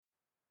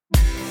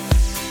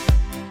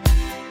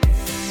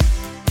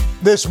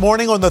This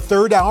morning on the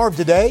third hour of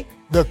today,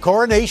 the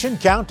Coronation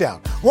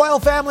Countdown. Royal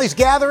families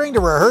gathering to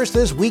rehearse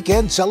this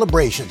weekend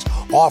celebrations,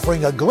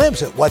 offering a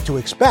glimpse at what to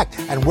expect,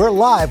 and we're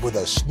live with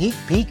a sneak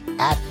peek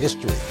at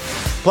history.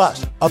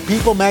 Plus, a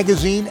People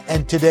magazine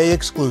and Today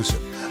exclusive.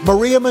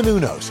 Maria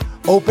Menounos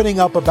opening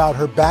up about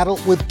her battle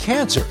with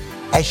cancer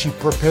as she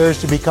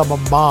prepares to become a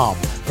mom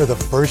for the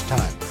first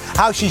time.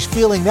 How she's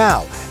feeling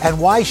now and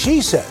why she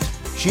says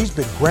she's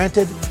been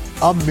granted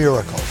a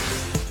miracle.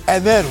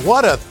 And then,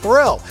 what a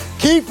thrill!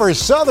 Kiefer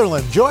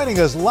Sutherland joining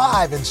us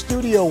live in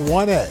Studio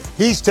 1A.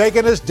 He's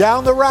taking us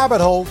down the rabbit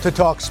hole to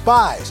talk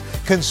spies,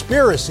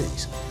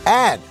 conspiracies,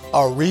 and a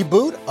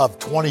reboot of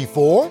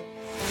 24.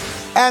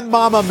 And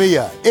Mamma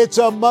Mia, it's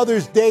a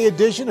Mother's Day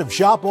edition of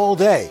Shop All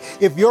Day.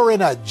 If you're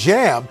in a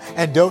jam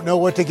and don't know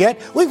what to get,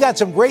 we've got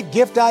some great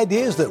gift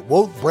ideas that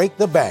won't break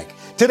the bank.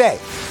 Today,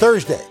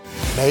 Thursday,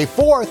 May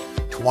 4th,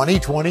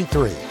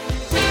 2023.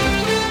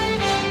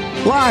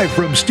 Live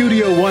from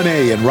Studio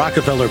 1A in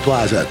Rockefeller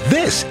Plaza,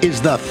 this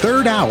is the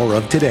third hour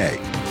of today.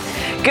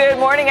 Good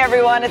morning,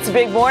 everyone. It's a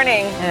big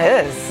morning.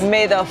 It is.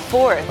 May the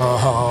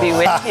 4th be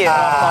with you.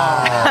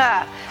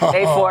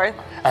 May 4th.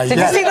 Did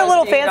you see the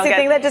little fancy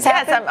thing that just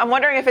happened? Yes, I'm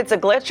wondering if it's a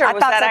glitch or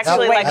was that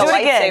actually like a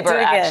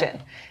lightsaber action?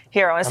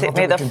 Here, I want to say,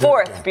 may the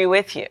 4th be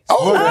with you.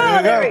 Oh,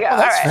 there we go. That's all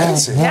right.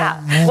 fancy.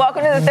 Yeah.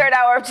 Welcome to the third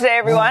hour of today,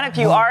 everyone. If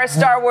you are a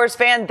Star Wars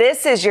fan,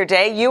 this is your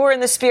day. You were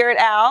in the spirit,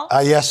 Al.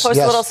 Yes. Post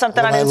a little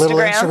something on Instagram. My little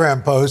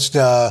Instagram post,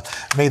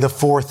 may the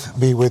 4th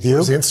be with you.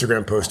 Where's the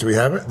Instagram post? Do we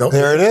have it? Nope.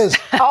 There it is.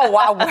 Oh,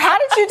 wow. How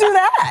did you do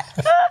that?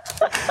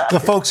 The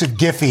folks at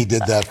Giphy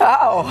did that.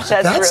 Oh,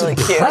 that's really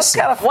cute. That's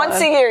kind of fun. Once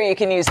a year, you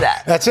can use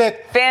that. That's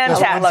it.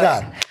 Fantastic. One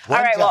time. All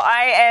right, well,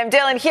 I am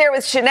Dylan here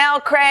with Chanel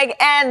Craig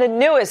and the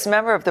newest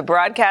member of the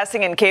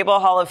Broadcasting and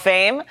Cable Hall of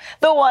Fame,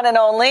 the one and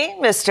only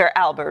Mr.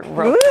 Albert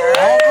Roker.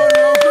 Albert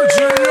Roker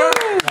Jr.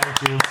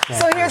 Thank you.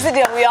 So here's the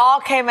deal. We all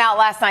came out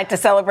last night to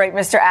celebrate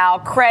Mr. Al.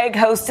 Craig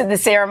hosted the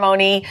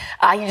ceremony.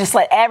 He just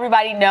let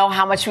everybody know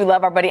how much we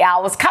love our buddy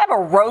Al. It was kind of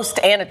a roast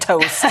and a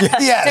toast,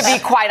 Yes. to be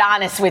quite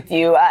honest with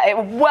you.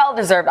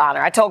 Well-deserved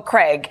honor. I told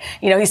Craig,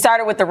 he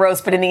started with the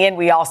roast, but in the end,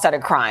 we all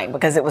started crying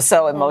because it was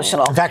so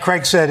emotional. In fact,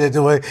 Craig said it.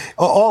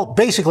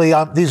 Basically,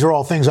 these are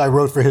all things I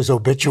wrote for his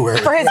obituary.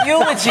 For his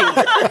eulogy.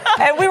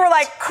 And we were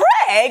like,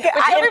 Craig.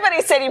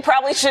 Everybody said you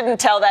probably shouldn't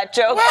tell that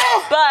joke,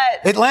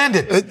 but It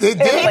landed. It did.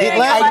 It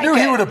landed. I knew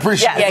he would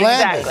appreciate Yeah, it.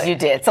 exactly. You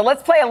did. So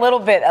let's play a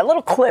little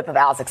clip of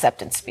Al's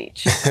acceptance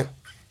speech.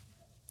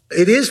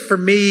 It is, for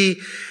me,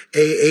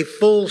 a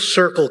full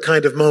circle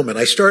kind of moment.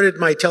 I started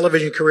my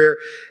television career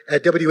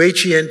at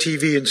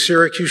WHEN-TV in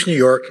Syracuse, New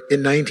York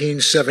in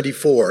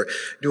 1974,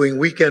 doing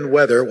weekend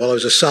weather while I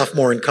was a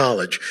sophomore in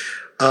college.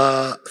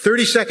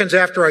 30 seconds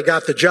after I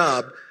got the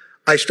job,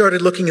 I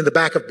started looking in the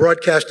back of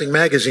Broadcasting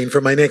magazine for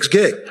my next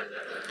gig.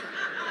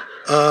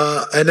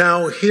 And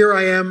now here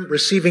I am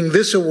receiving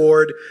this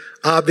award,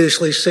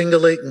 obviously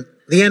singling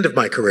the end of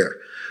my career.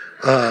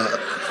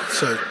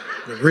 So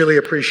I really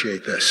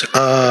appreciate this.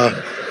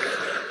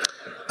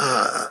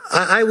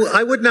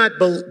 I would not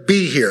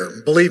be here.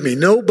 Believe me,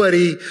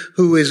 nobody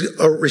who is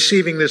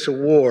receiving this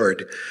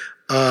award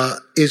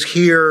is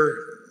here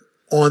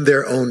on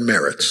their own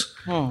merits.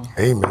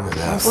 Amen to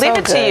that. leave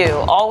it to you.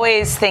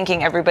 Always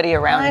thinking everybody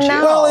around you.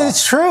 Well,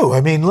 it's true.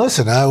 I mean,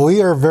 listen,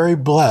 we are very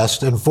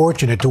blessed and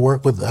fortunate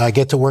to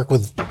get to work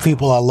with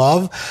people I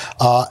love.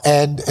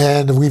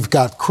 And we've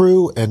got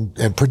crew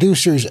and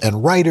producers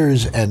and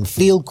writers and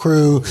field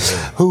crew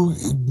who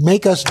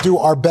make us do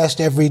our best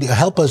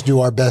help us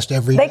do our best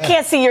every day. They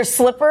can't see your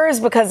slippers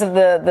because of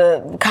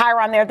the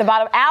chyron there at the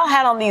bottom. Al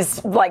had on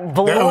these like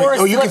velour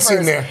you slippers. can see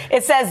them there.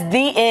 It says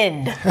the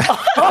end.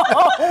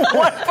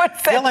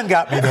 Dylan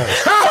got me those.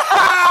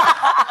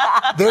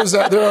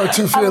 There are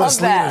two fearless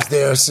that. leaders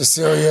there,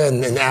 Cecilia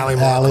and Allie.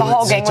 The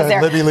whole gang was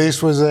there. Libby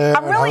Lease was there.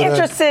 I'm really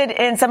interested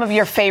in some of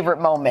your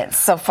favorite moments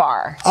so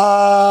far.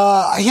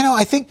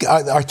 I think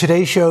our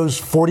Today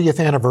Show's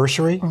 40th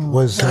anniversary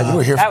was. You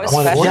were here That was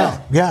for special.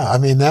 Yeah. I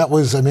mean, that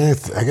was. I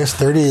guess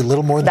 30, a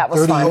little more than That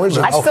was 30 fun. years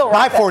ago. I still rock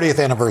my that.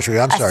 40th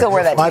anniversary. I'm sorry. still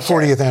wear that My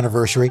t-shirt. 40th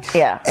anniversary.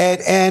 Yeah.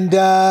 And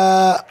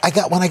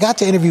when I got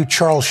to interview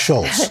Charles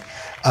Schultz,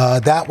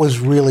 that was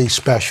really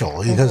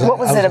special because What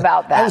was it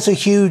about that? I was a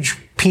huge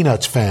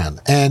Peanuts fan,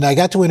 and I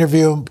got to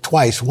interview him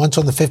twice. Once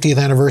on the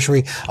 50th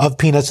anniversary of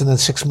Peanuts, and then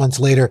 6 months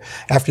later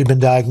after he'd been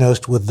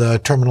diagnosed with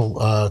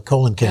terminal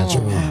colon cancer.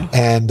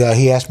 And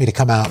he asked me to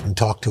come out and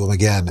talk to him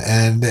again,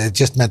 and it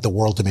just meant the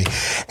world to me.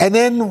 And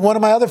then one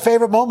of my other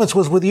favorite moments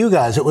was with you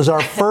guys. It was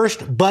our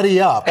first buddy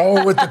up.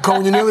 Oh, with the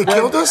cone, you nearly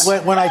killed us?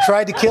 When I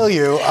tried to kill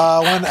you,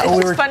 when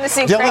we were fun to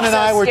see Dylan Craig and so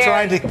I were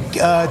scared. trying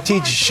to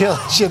teach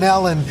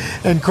Chanel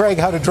and Craig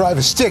how to drive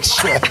a stick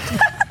shift.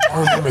 I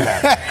remember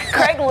that.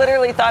 Craig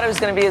literally thought it was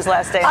going to be his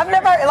last day. I've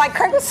never, like,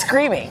 Craig was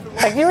screaming.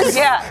 Like, you were,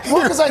 Yeah.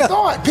 Well, because I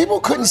thought people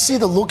couldn't see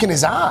the look in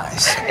his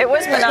eyes. It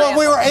was maniacal. Well,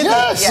 we were in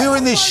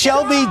the Yeah.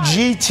 Shelby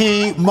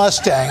GT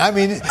Mustang. I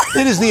mean,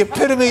 it is the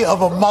epitome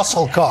of a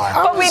muscle car.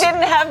 But we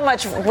didn't have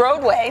much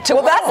roadway to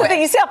well, that's walk. the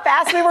thing. You see how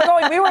fast we were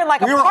going? We were in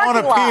like We a were parking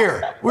on a lot.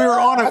 pier. We were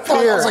on a I thought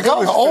pier. I was like, It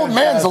oh, the old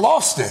man's fantastic.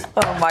 lost it.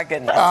 Oh, my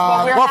goodness.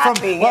 Well, we're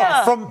happy.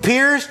 From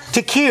piers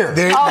to Kier.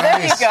 there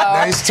you go.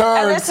 Nice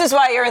turn. And this is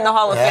why you're in the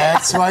Hall of Fame.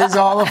 That's why he's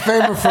a Hall of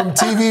Famer. From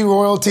TV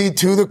royalty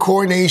to the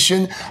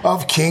coronation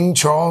of King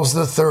Charles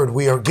III.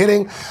 We are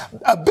getting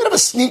a bit of a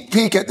sneak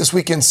peek at this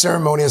weekend's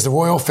ceremony as the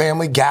royal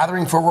family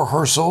gathering for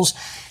rehearsals.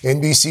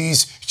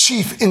 NBC's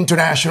chief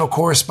international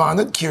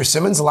correspondent, Kiefer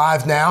Sutherland,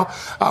 live now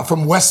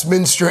from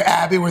Westminster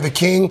Abbey, where the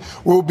king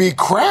will be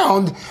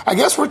crowned. I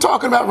guess we're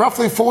talking about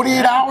roughly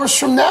 48 hours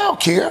from now,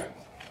 Kier.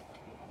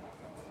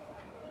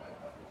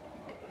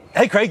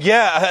 Hey, Craig.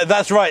 Yeah,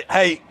 that's right.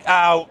 Hey,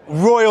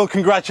 royal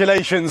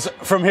congratulations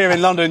from here in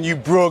London, you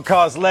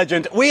broadcast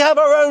legend. We have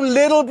our own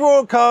little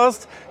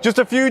broadcast just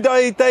a few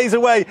days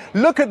away.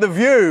 Look at the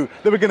view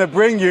that we're going to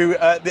bring you.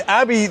 The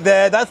Abbey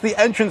there, that's the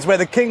entrance where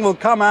the king will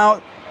come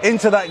out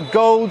into that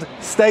gold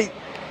state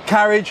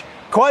carriage.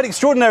 Quite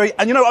extraordinary.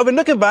 And, you know, I've been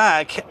looking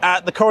back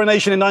at the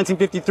coronation in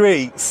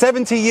 1953,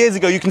 70 years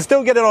ago. You can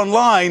still get it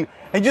online.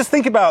 And just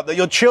think about that.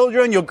 Your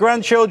children, your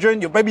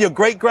grandchildren, maybe your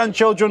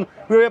great-grandchildren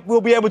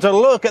will be able to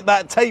look at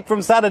that tape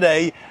from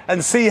Saturday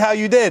and see how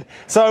you did.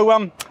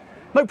 So,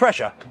 no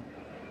pressure.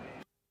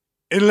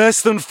 In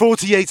less than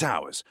 48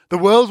 hours, the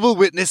world will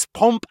witness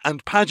pomp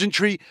and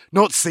pageantry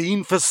not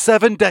seen for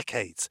 7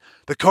 decades.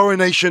 The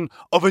coronation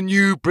of a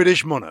new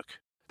British monarch.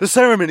 The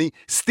ceremony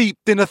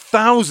steeped in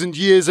 1,000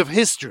 years of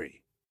history.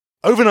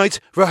 Overnight,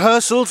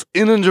 rehearsals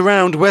in and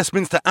around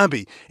Westminster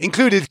Abbey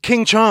included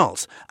King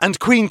Charles and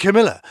Queen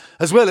Camilla,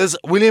 as well as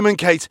William and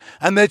Kate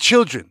and their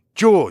children,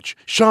 George,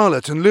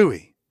 Charlotte and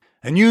Louis.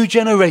 A new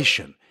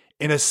generation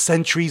in a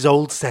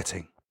centuries-old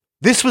setting.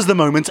 This was the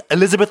moment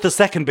Elizabeth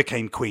II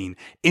became Queen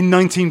in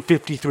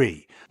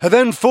 1953. Her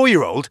then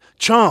 4-year-old,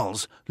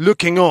 Charles,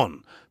 looking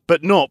on,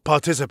 but not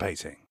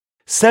participating.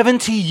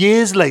 70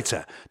 years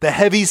later, the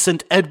heavy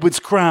St. Edward's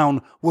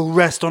crown will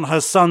rest on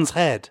her son's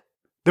head.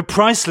 The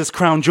priceless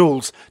crown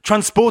jewels,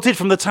 transported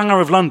from the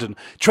Tower of London,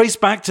 trace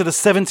back to the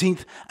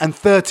 17th and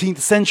 13th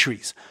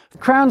centuries.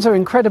 Crowns are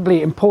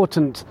incredibly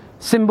important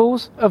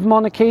symbols of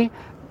monarchy.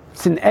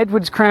 St.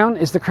 Edward's crown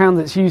is the crown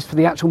that's used for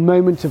the actual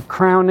moment of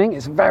crowning.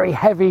 It's a very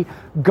heavy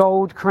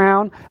gold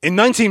crown. In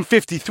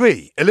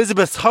 1953,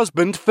 Elizabeth's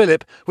husband,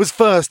 Philip, was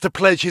first to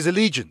pledge his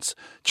allegiance.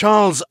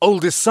 Charles'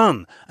 oldest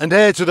son and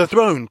heir to the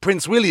throne,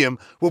 Prince William,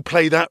 will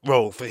play that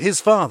role for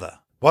his father.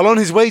 While on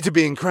his way to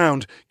being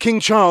crowned, King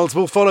Charles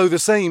will follow the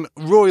same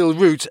royal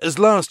route as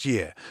last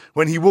year,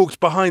 when he walked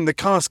behind the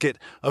casket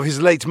of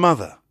his late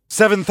mother.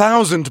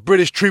 7,000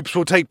 British troops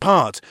will take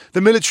part,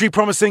 the military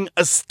promising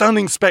a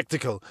stunning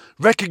spectacle,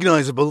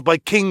 recognisable by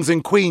kings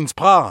and queens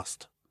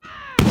past.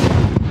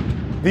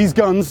 These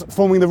guns,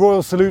 forming the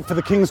royal salute for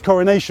the King's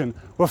coronation,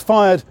 were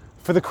fired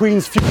for the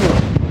Queen's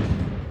funeral,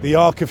 the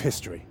arc of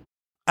history.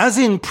 As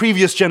in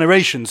previous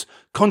generations,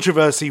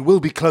 controversy will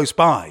be close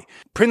by.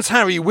 Prince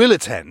Harry will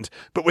attend,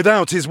 but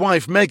without his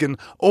wife Meghan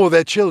or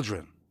their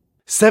children.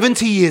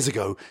 70 years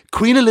ago,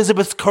 Queen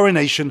Elizabeth's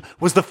coronation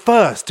was the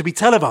first to be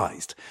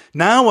televised.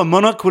 Now a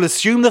monarch will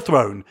assume the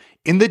throne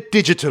in the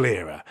digital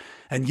era,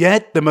 and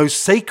yet the most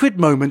sacred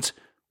moment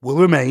will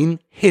remain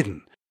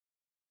hidden.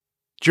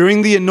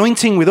 During the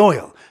anointing with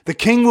oil, the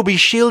king will be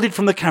shielded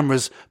from the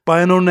cameras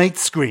by an ornate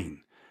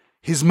screen.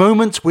 His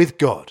moment with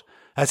God,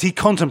 as he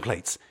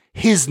contemplates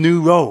his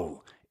new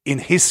role in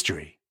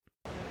history.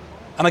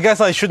 And I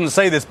guess I shouldn't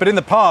say this, but in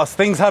the past,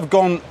 things have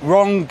gone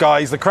wrong,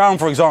 guys. The crown,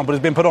 for example,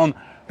 has been put on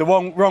the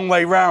wrong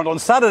way round. On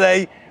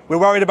Saturday, we're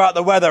worried about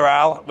the weather,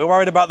 Al. We're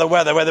worried about the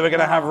weather, whether we're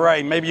going to have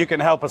rain. Maybe you can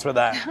help us with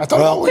that. I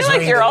feel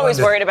like you're always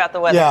worried about the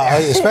weather. Yeah,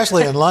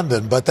 especially in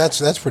London, but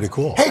that's pretty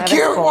cool. Hey,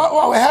 Kier,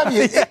 while we have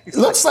you, it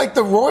looks like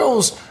the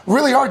royals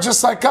really are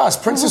just like us.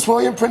 Princess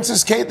William,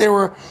 Princess Kate, they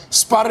were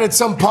spotted at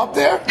some pub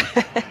there.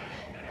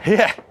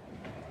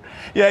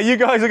 Yeah, you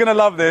guys are going to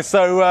love this.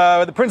 So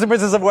the Prince and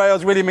Princess of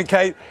Wales, William and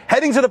Kate,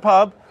 heading to the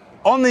pub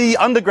on the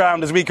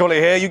underground, as we call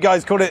it here. You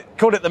guys called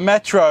it the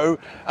Metro.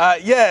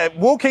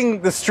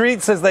 Walking the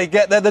streets as they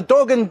get there. The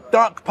Dog and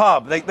Duck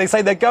pub. They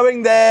say they're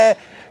going there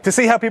to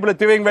see how people are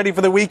doing, ready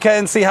for the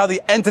weekend, see how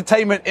the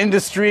entertainment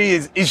industry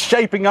is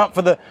shaping up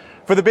for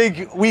the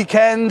big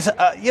weekend.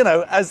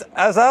 As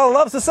Al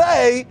loves to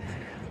say,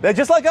 they're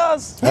just like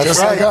us. That's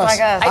right. Like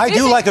us. I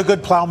do like a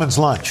good plowman's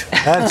lunch.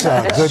 That's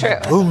good.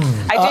 True. Boom.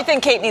 I do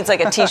think Kate needs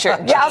like a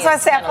t-shirt. Yeah, I was going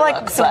to say, I feel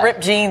like some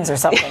ripped jeans or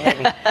something,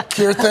 maybe.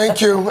 Kier, thank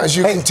you as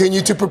you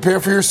continue to prepare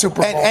for your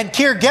Super Bowl. And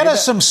Kier, get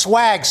us some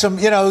swag, some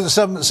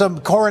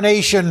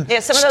coronation some of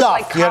those,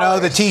 stuff.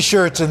 like, the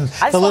t-shirts and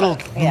the little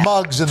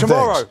mugs and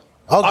Tomorrow. things.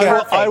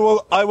 Okay. I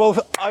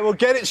will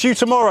get it to you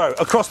tomorrow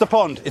across the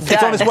pond.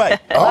 It's on its way.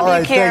 All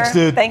right, thanks,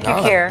 dude. Thank you,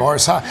 Kier.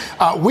 Bars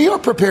high. We are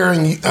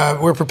preparing you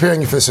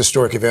for this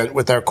historic event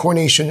with our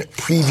Coronation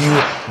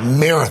Preview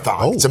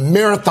Marathon. It's a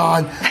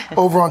marathon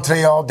over on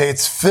Today All Day.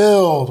 It's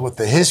filled with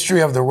the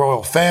history of the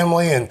royal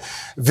family and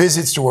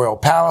visits to royal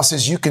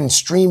palaces. You can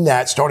stream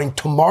that starting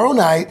tomorrow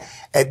night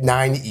at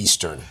 9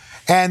 Eastern.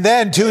 And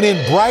then tune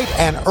in bright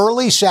and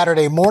early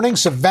Saturday morning.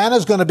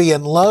 Savannah's going to be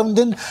in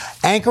London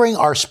anchoring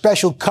our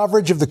special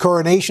coverage of the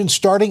coronation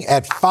starting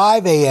at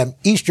 5 a.m.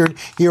 Eastern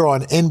here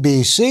on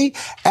NBC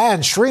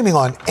and streaming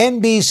on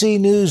NBC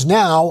News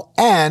Now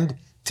and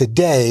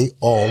Today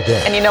All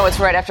Day. And you know what's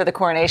right after the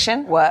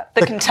coronation? What?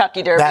 The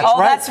Kentucky Derby. That's right.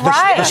 That's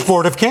right. The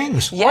Sport of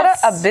Kings.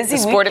 Yes. What a busy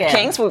The Sport weekend. of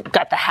Kings. We've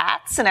got the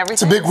hats and everything.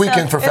 It's a big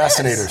weekend for It is.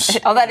 fascinators.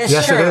 Oh, that is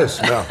Yes, true. it is.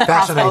 Yeah, Across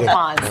fascinating. both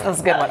ponds. That's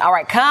a good one. All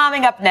right,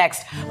 coming up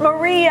next,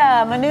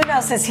 Maria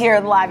Menounos is here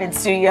live in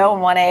studio in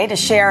 1A to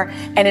share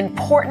an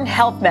important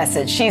health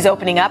message. She's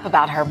opening up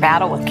about her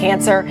battle with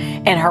cancer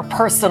and her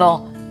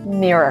personal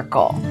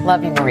miracle.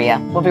 Love you, Maria.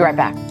 We'll be right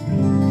back.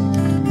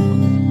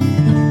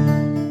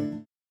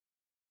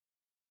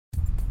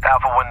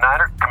 Alpha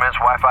 19er, commence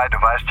Wi-Fi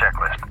device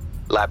checklist.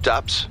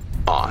 Laptops,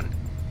 on.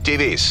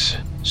 TVs,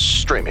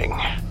 streaming.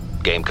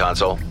 Game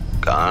console,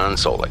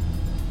 consoling.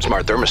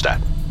 Smart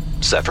thermostat,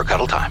 set for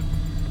cuddle time.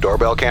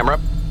 Doorbell camera,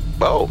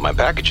 oh, my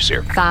package is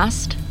here.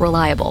 Fast,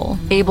 reliable,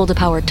 able to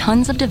power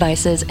tons of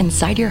devices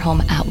inside your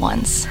home at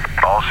once.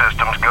 All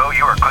systems go,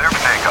 you are clear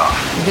for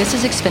takeoff. This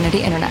is Xfinity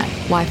Internet,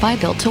 Wi-Fi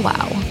built to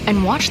wow.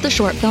 And watch the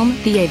short film,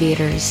 The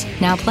Aviators,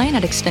 now playing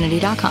at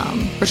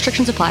Xfinity.com.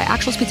 Restrictions apply.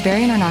 Actual speeds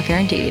vary and are not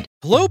guaranteed.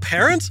 Hello,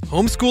 parents,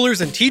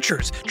 homeschoolers, and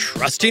teachers.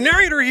 Trusty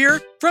narrator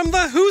here from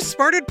the Who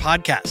Smarted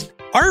podcast.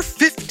 Our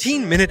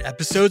 15-minute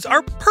episodes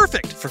are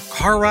perfect for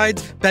car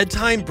rides,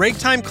 bedtime, break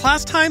time,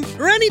 class time,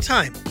 or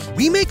anytime.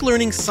 We make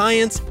learning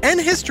science and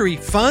history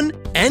fun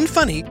and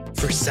funny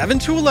for 7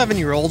 to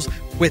 11-year-olds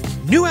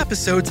with new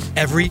episodes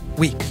every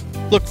week.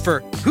 Look for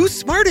Who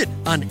Smarted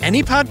on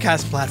any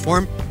podcast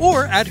platform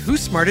or at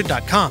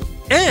whosmarted.com.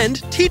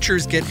 And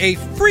teachers get a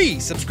free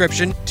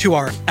subscription to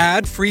our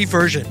ad-free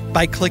version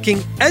by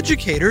clicking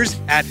educators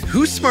at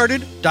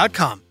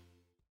whosmarted.com.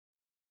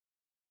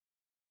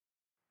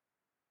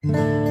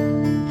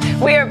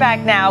 We are back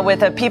now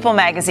with a People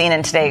Magazine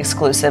and Today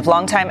exclusive.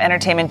 Longtime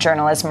entertainment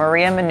journalist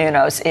Maria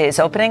Menounos is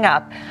opening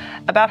up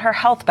about her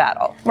health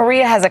battle.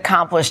 Maria has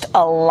accomplished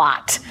a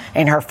lot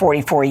in her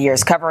 44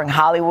 years, covering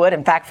Hollywood.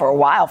 In fact, for a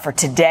while, for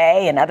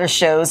Today and other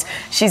shows,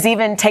 she's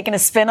even taken a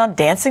spin on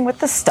Dancing with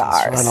the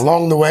Stars. And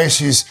along the way,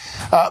 she's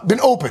been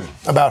open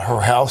about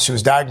her health. She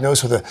was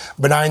diagnosed with a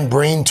benign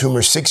brain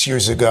tumor 6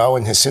 years ago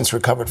and has since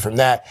recovered from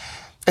that.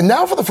 And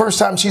now, for the first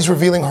time, she's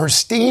revealing her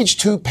stage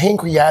 2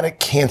 pancreatic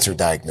cancer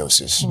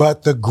diagnosis.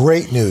 But the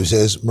great news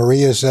is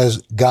Maria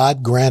says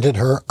God granted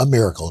her a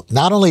miracle.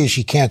 Not only is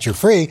she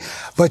cancer-free,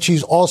 but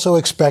she's also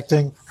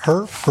expecting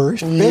her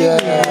first baby.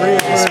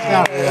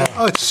 Yeah.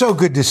 Oh, it's so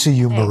good to see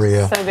you,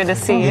 Maria. So good to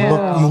see you.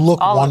 You look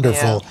All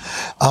wonderful.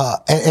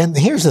 And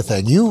here's the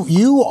thing.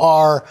 You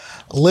are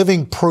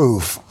living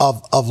proof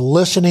of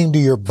listening to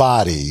your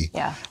body.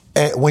 Yeah.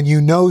 When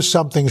you know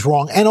something's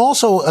wrong. And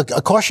also a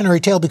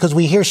cautionary tale, because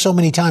we hear so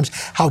many times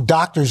how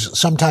doctors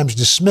sometimes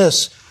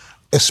dismiss,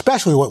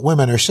 especially what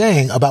women are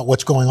saying about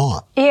what's going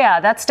on. Yeah,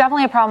 that's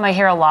definitely a problem I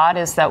hear a lot,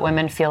 is that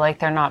women feel like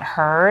they're not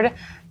heard.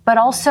 But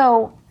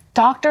also,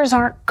 doctors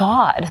aren't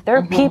God.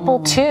 They're people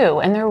too,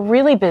 and they're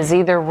really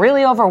busy. They're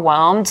really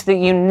overwhelmed.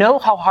 You know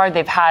how hard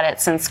they've had it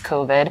since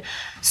COVID.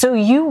 So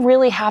you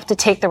really have to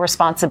take the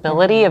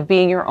responsibility of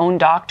being your own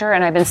doctor.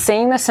 And I've been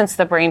saying this since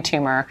the brain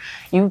tumor.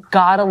 You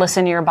gotta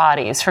listen to your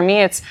bodies. For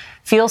me, it's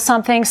feel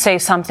something, say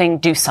something,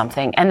 do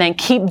something, and then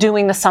keep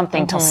doing the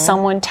something till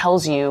someone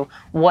tells you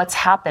what's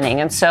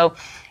happening. And so,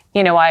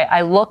 you know,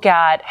 I look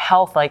at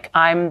health like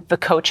I'm the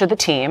coach of the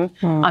team.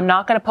 I'm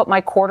not going to put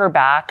my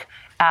quarterback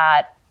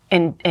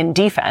in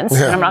defense,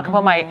 and I'm not going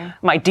to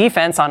put my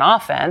defense on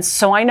offense.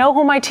 So I know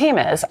who my team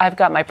is. I've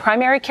got my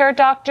primary care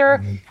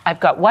doctor.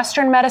 I've got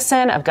Western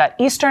medicine. I've got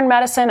Eastern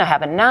medicine. I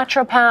have a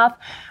naturopath.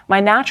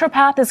 My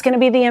naturopath is going to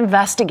be the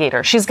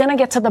investigator. She's going to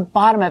get to the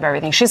bottom of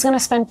everything. She's going to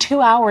spend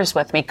 2 hours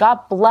with me. God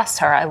bless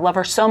her. I love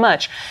her so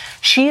much.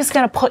 She's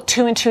going to put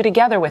 2 and 2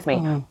 together with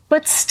me.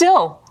 But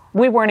still,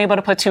 we weren't able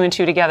to put 2 and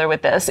 2 together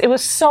with this. It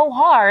was so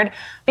hard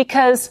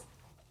because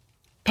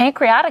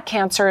pancreatic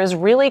cancer is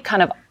really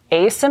kind of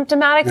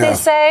asymptomatic, they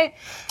say.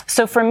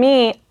 So for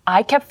me,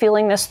 I kept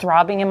feeling this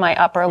throbbing in my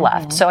upper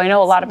left. So I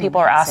know a lot of people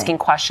are asking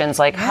questions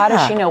like, how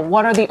does she know?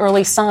 What are the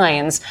early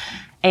signs?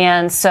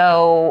 And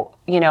so,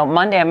 you know,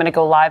 Monday I'm going to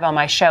go live on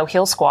my show,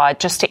 Heal Squad,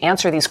 just to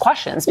answer these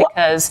questions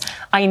because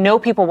I know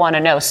people want to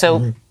know.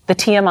 So the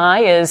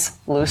TMI is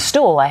loose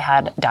stool. I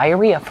had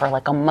diarrhea for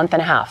like a month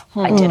and a half.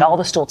 I did all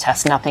the stool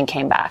tests. Nothing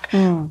came back.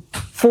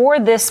 For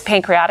this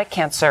pancreatic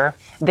cancer,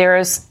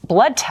 there's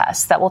blood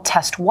tests that will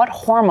test what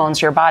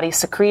hormones your body's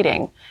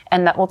secreting,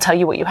 and that will tell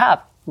you what you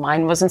have.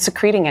 Mine wasn't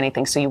secreting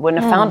anything, so you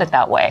wouldn't have found it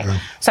that way.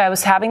 So I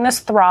was having this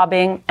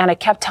throbbing, and I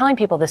kept telling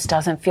people this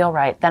doesn't feel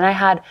right. Then I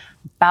had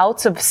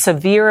bouts of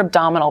severe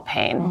abdominal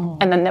pain,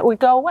 and then it would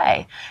go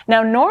away.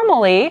 Now,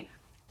 normally,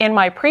 in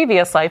my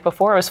previous life,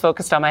 before I was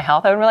focused on my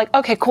health, I would be like,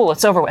 okay, cool,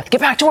 it's over with. Get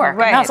back to work.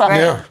 Right.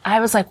 Yeah. I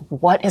was like,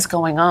 what is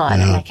going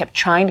on? And I kept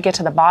trying to get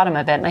to the bottom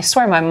of it. And I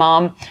swear my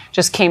mom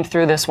just came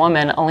through this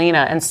woman,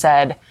 Alina, and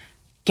said,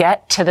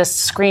 get to this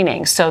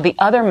screening. So the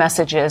other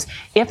message is,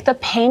 if the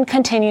pain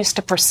continues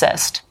to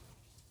persist,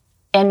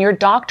 and your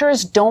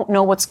doctors don't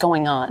know what's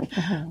going on,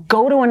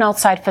 go to an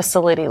outside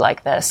facility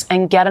like this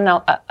and get an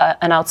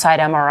outside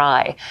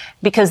MRI,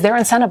 because they're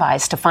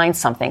incentivized to find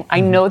something.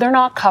 I know they're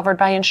not covered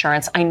by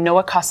insurance. I know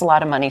it costs a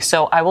lot of money.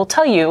 So I will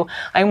tell you,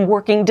 I'm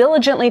working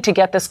diligently to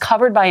get this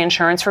covered by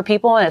insurance for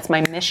people, and it's my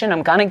mission.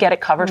 I'm going to get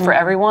it covered for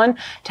everyone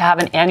to have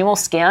an annual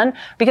scan,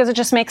 because it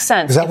just makes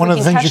sense. Is that one of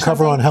the things you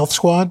cover on Health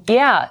Squad?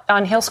 Yeah,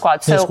 on Health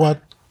Squad. Health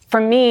Squad? For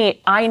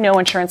me, I know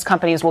insurance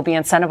companies will be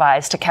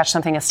incentivized to catch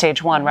something at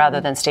stage 1 rather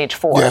than stage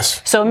 4.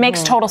 Yes. So it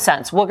makes total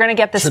sense. We're going to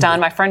get this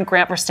done. My friend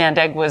Grant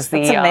Verstandig was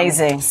the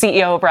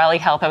CEO of Raleigh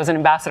Health. I was an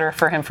ambassador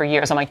for him for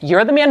years. I'm like,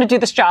 you're the man to do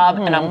this job,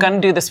 and I'm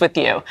going to do this with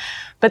you.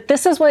 But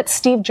this is what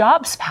Steve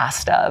Jobs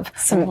passed of,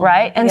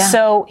 right? And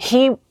so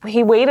he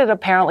waited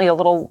apparently a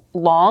little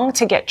long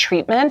to get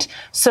treatment.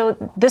 So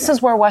this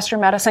is where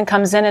Western medicine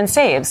comes in and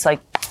saves.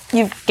 Like,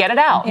 you get it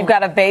out. You've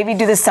got a baby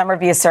due this summer,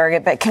 be a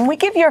surrogate. But can we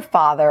give your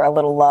father a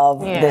little love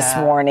this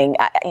morning?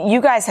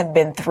 You guys have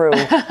been through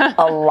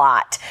a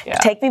lot.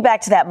 Take me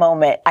back to that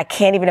moment. I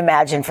can't even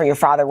imagine for your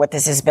father what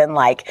this has been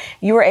like.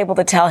 You were able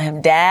to tell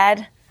him,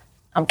 Dad,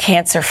 I'm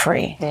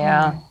cancer-free.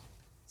 Yeah.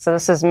 So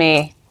this is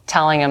me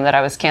telling him that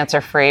I was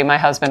cancer-free. My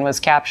husband was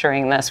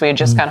capturing this. We had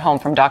just got home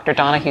from Dr.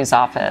 Donahue's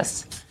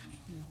office.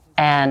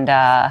 And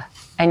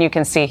you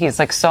can see he's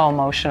like so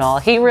emotional.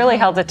 He really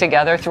held it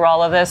together through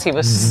all of this. He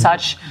was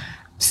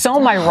so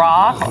my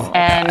rock,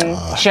 and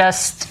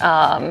just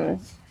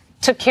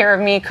took care of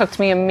me, cooked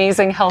me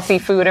amazing, healthy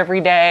food every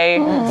day,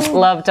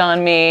 loved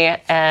on me,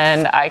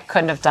 and I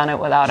couldn't have done it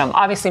without him.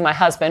 Obviously, my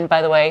husband,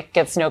 by the way,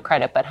 gets no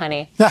credit, but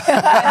honey,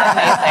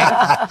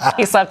 amazing.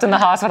 He slept in the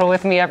hospital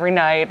with me every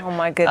night. Oh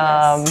my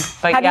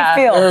goodness. But how do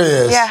you feel? There he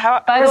is.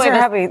 Yeah, by the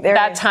way,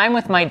 that time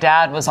with my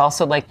dad was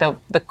also like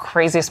the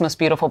craziest, most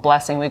beautiful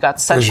blessing. We got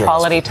such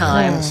quality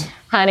time.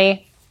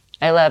 Honey,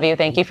 I love you.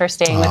 Thank you for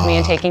staying with me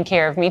and taking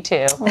care of me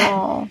too.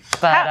 But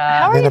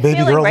how are you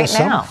feeling right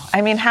now?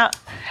 I mean, how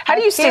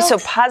do you stay so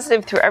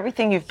positive through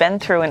everything you've been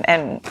through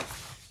and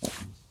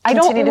I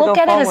don't look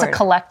at it as a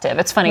collective.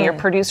 It's funny. Your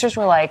producers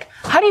were like,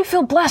 how do you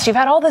feel blessed? You've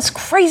had all this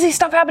crazy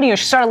stuff happen to you.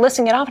 She started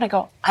listing it off, and I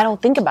go, I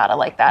don't think about it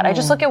like that. I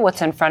just look at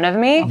what's in front of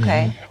me.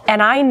 Okay.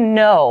 And I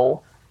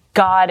know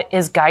God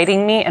is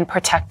guiding me and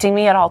protecting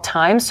me at all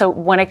times. So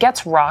when it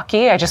gets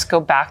rocky, I just go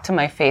back to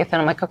my faith,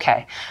 and I'm like,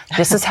 okay,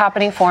 this is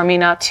happening for me,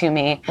 not to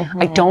me.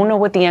 I don't know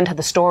what the end of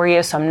the story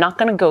is, so I'm not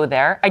going to go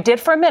there. I did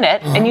for a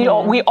minute, and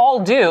we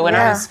all do. And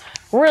I was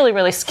really,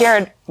 really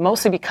scared,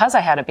 mostly because I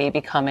had a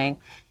baby coming.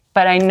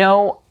 But I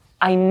know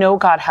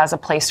God has a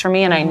place for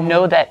me, and I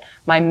know that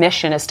my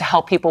mission is to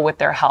help people with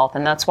their health.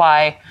 And that's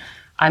why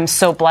I'm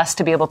so blessed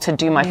to be able to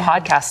do my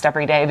podcast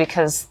every day,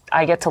 because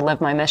I get to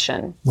live my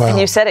mission. Wow. And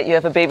you said it, you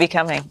have a baby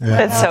coming.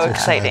 That's so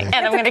exciting.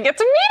 And I'm going to get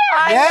to meet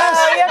her.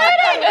 Yes. You have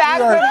to come back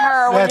with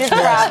her when you're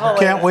traveling.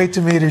 Can't wait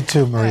to meet her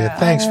too, Maria.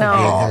 Thanks for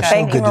being here.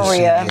 Thank you,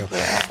 Maria. To see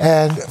you.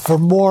 And for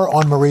more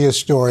on Maria's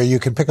story, you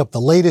can pick up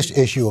the latest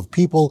issue of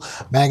People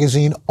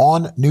magazine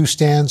on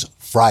newsstands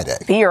Friday.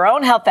 Be your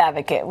own health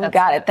advocate. We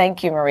got it.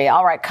 Thank you, Maria.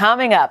 All right,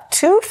 coming up,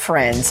 two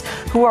friends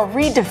who are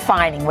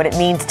redefining what it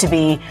means to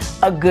be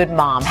a good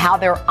mom, how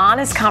their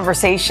honest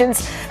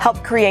conversations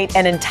help create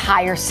an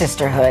entire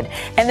sisterhood.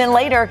 And then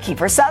later,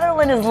 Kiefer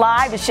Sutherland is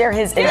live to share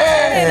his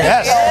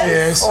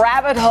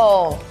rabbit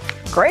hole.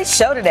 Great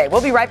show today.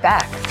 We'll be right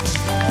back.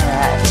 All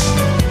right.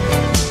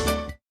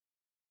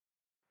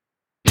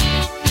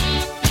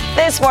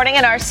 This morning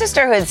in our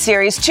Sisterhood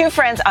series, two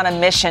friends on a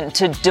mission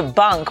to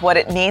debunk what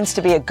it means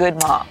to be a good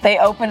mom. They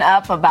open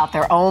up about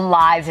their own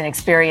lives and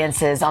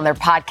experiences on their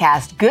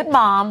podcast, Good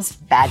Moms,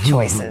 Bad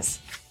Choices.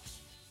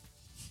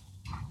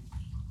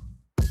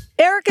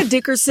 Erica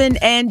Dickerson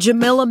and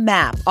Jamilah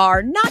Mapp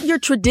are not your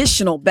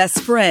traditional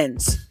best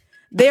friends.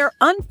 They're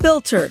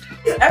unfiltered.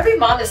 Every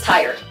mom is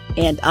tired.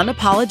 And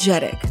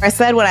unapologetic. I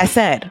said what I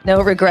said.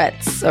 No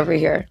regrets over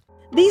here.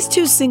 These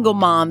two single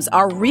moms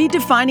are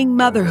redefining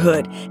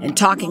motherhood and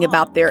talking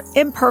about their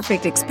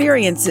imperfect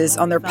experiences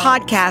on their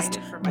podcast,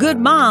 Good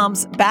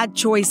Moms, Bad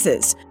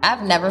Choices.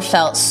 I've never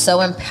felt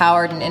so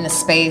empowered and in a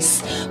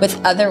space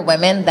with other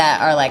women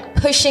that are like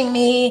pushing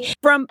me.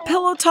 From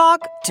pillow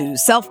talk to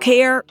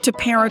self-care to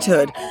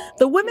parenthood,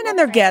 the women and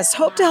their guests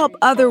hope to help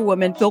other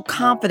women feel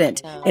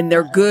confident in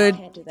their good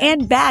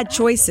and bad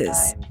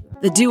choices.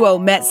 The duo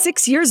met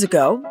 6 years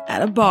ago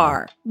at a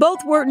bar.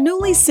 Both were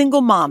newly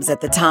single moms at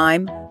the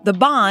time. The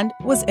bond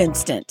was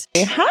instant.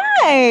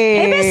 Hi.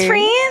 Hey, best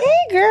friend.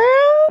 Hey,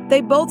 girl.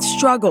 They both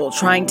struggle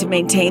trying to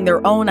maintain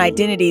their own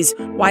identities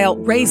while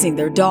raising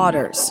their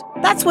daughters.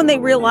 That's when they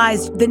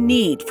realized the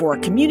need for a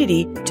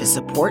community to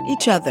support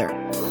each other.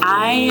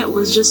 I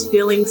was just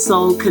feeling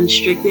so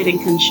constricted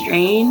and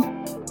constrained.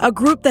 a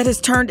group that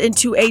has turned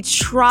into a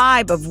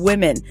tribe of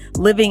women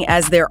living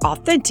as their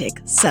authentic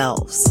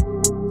selves.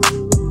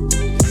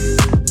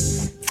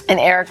 And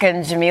Erica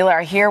and Jamilah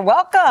are here.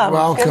 Welcome.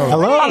 Welcome.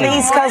 Hello. On the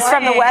East Coast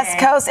from the West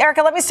Coast.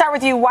 Erica, let me start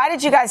with you. Why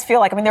did you guys feel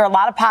like, there are a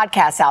lot of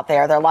podcasts out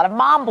there. There are a lot of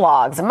mom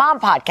blogs and mom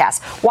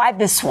podcasts. Why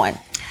this one?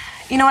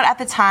 You know what? At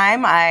the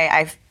time,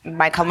 my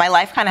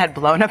life kind of had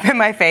blown up in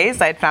my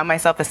face. I had found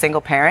myself a single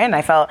parent, and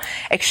I felt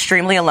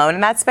extremely alone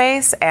in that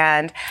space.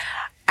 And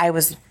I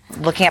was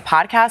looking at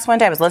podcasts one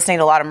day. I was listening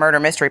to a lot of murder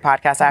mystery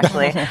podcasts,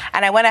 actually.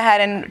 And I went ahead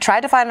and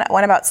tried to find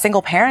one about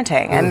single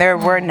parenting, and there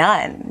were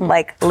none,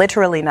 like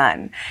literally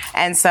none.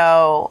 And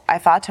so I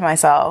thought to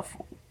myself,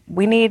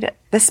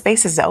 this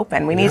space is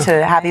open. We need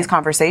to have these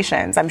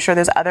conversations. I'm sure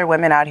there's other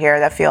women out here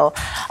that feel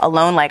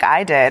alone like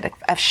I did,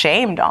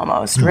 ashamed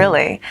almost,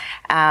 really.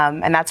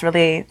 And that's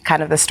really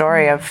kind of the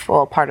story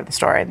part of the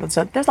story.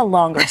 There's a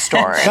longer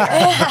story.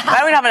 I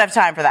don't have enough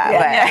time for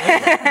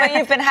that. But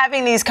you've been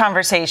having these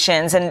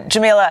conversations. And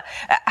Jamilah,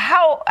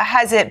 how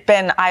has it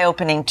been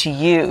eye-opening to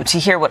you to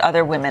hear what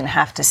other women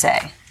have to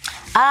say?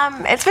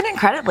 It's been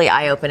incredibly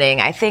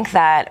eye-opening. I think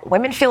that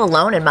women feel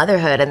alone in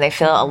motherhood, and they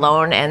feel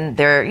alone in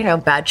their,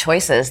 bad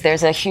choices.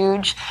 There's a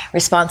huge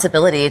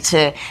responsibility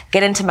to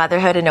get into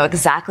motherhood and know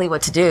exactly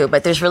what to do,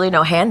 but there's really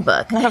no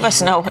handbook. None of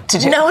us know what to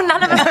do. No,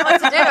 none of us know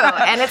what to do.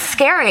 And it's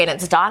scary and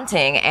it's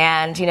daunting.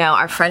 And,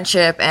 our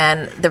friendship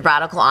and the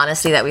radical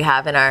honesty that we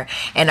have in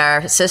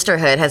our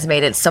sisterhood has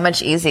made it so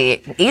much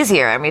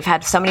easier. And we've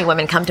had so many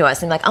women come to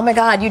us and like, oh my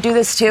God, you do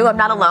this too? I'm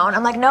not alone.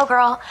 I'm like, no,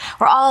 girl,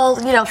 we're all,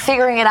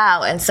 figuring it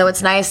out. And so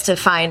it's nice to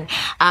find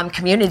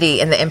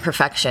community in the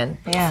imperfection.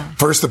 Yeah.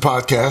 First the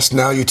podcast,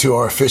 now you two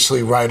are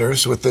officially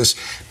writers with this.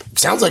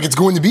 Sounds like it's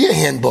going to be a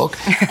handbook.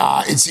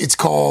 It's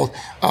called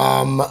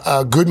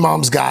A Good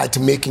Mom's Guide to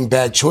Making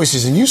Bad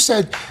Choices. And you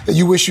said that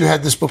you wish you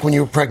had this book when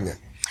you were pregnant.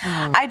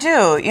 I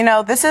do.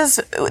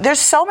 There's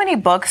so many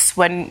books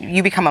when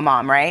you become a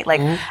mom, right? Like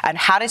on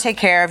how to take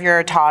care of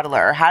your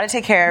toddler, how to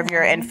take care of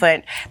your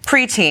infant,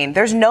 preteen.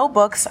 There's no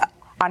books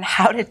on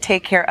how to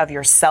take care of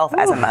yourself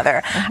as a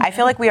mother. I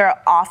feel like we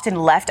are often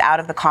left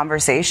out of the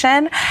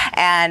conversation,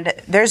 and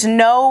there's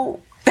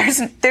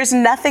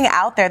nothing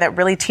out there that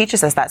really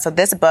teaches us that. So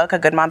this book, A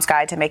Good Mom's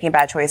Guide to Making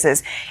Bad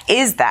Choices,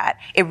 is that.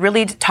 It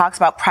really talks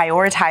about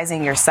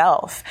prioritizing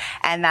yourself,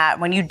 and that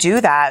when you do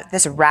that,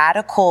 this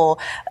radical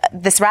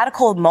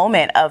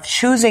moment of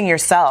choosing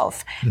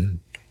yourself,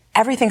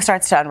 everything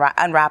starts to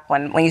unwrap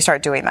when you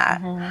start doing that.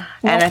 And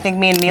I think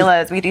me and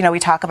Mila, we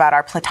talk about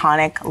our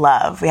platonic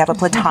love. We have a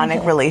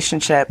platonic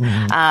relationship,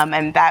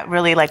 and that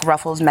really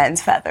ruffles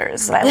men's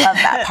feathers. I love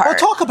that part.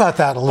 Well, talk about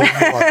that a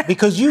little more,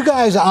 because you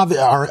guys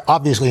are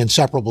obviously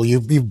inseparable.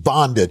 You've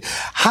bonded.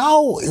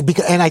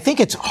 And I think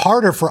it's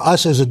harder for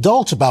us as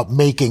adults about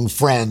making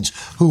friends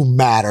who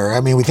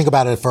matter. We think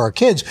about it for our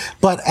kids,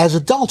 but as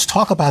adults,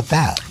 talk about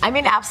that.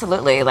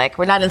 Absolutely.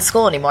 We're not in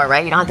school anymore,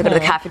 right? You don't have to go to the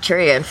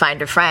cafeteria and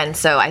find a friend.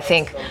 So I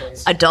think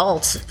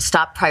adults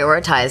stop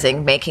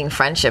prioritizing making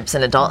friendships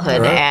in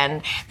adulthood,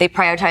 and they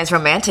prioritize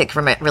romantic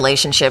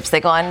relationships. They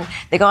go on,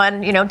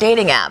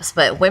 dating apps,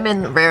 but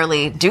women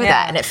rarely do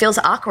that, and it feels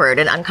awkward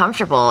and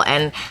uncomfortable.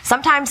 And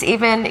sometimes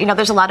even,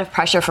 there's a lot of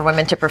pressure for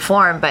women to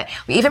perform, but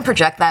we even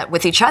project that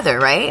with each other,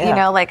 right?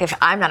 If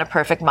I'm not a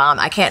perfect mom,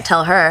 I can't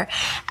tell her,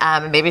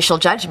 maybe she'll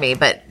judge me.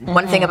 But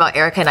one thing about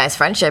Erica and I's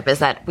friendship is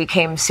that we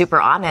came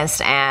super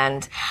honest,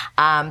 and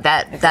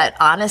that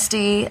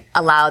honesty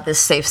allowed this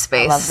safe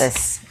space. I love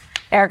this.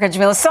 Erica,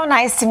 Jamilah, so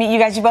nice to meet you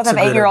guys. You both have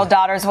 8-year-old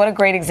daughters. What a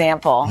great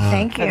example.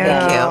 Thank you.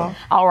 Thank you.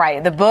 All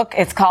right. The book,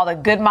 it's called A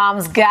Good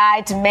Mom's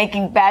Guide to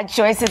Making Bad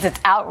Choices. It's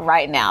out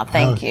right now.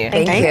 Thank you.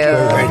 Thank you.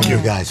 Thank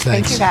you, guys.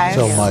 Thanks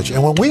so much.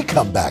 And when we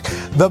come back,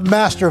 the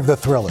master of the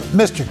thriller,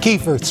 Mr.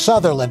 Kiefer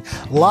Sutherland,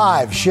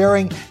 live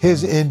sharing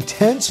his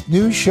intense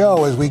new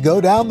show as we go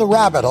down the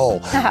rabbit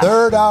hole.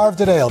 Third hour of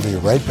today. I'll be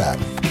right back.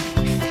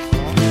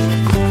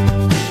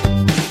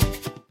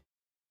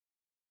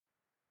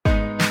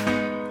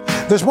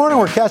 This morning,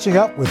 we're catching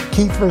up with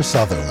Kiefer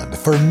Sutherland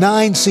for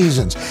 9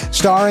 seasons,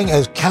 starring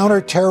as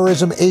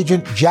counterterrorism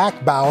agent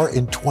Jack Bauer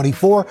in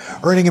 24,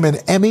 earning him an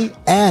Emmy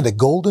and a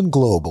Golden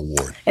Globe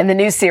Award. In the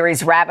new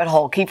series Rabbit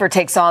Hole, Kiefer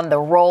takes on the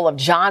role of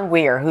John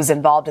Weir, who's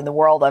involved in the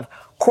world of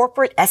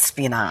corporate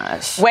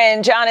espionage.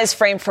 When John is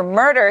framed for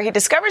murder, he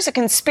discovers a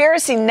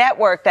conspiracy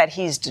network that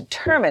he's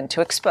determined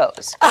to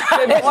expose.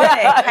 Good morning.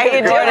 How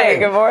you doing?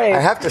 Good morning. I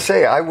have to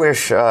say, I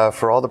wish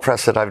for all the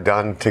press that I've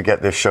done to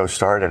get this show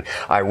started,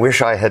 I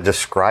wish I had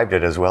described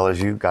it as well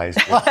as you guys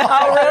did.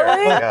 Oh,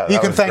 really? Yeah, you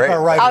can thank our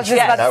writers. I was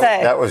just about to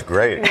say. That was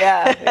great.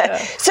 Yeah.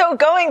 So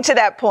going to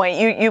that point,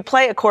 you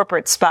play a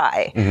corporate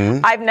spy.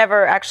 I've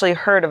never actually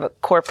heard of a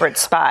corporate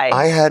spy.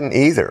 I hadn't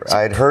either.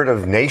 I'd heard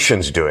of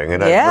nations doing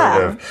it. I'd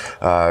heard of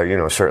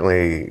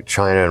certainly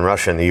China and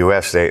Russia and the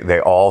U.S., they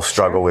all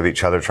struggle with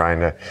each other trying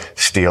to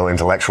steal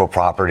intellectual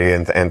property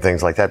and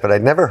things like that. But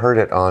I'd never heard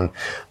it on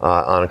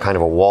a kind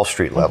of a Wall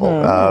Street level.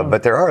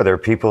 But there are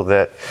people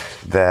that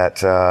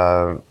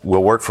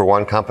will work for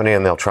one company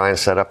and they'll try and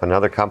set up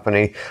another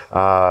company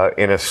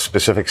in a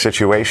specific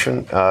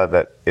situation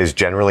that is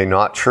generally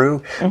not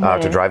true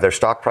to drive their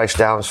stock price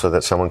down so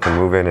that someone can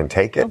move in and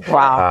take it.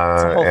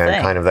 Wow.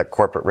 And kind of that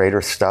corporate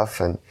raider stuff.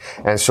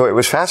 And so it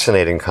was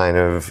fascinating kind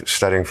of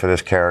studying for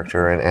this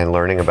character and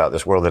learning about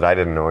this world that I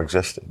didn't know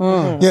existed.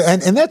 Yeah,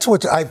 and that's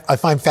what I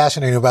find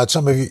fascinating about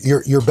some of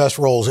your best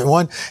roles. And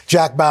one,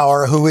 Jack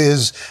Bauer, who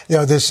is,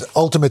 this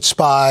ultimate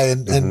spy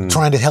and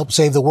trying to help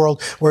save the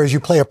world, whereas you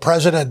play a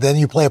president, then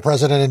you play a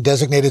president and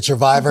designated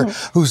survivor,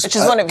 who's which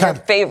is one of your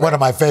favorites. One of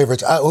my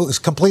favorites, who's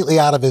completely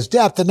out of his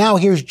depth. And now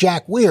here's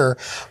Jack Weir,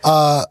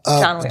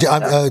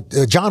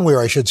 John Weir,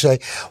 I should say.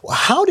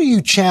 How do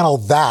you channel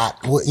that?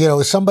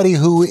 Somebody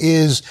who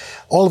is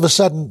all of a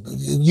sudden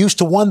used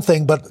to one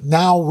thing, but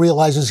now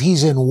realizes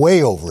he's in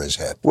way over his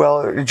head.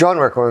 Well, John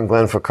Reco and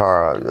Glenn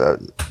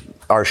Ficarra,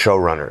 our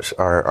showrunners,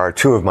 are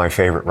two of my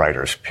favorite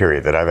writers,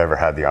 period, that I've ever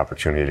had the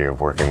opportunity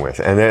of working with.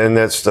 And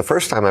that's the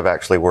first time I've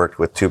actually worked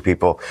with two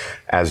people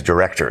as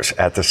directors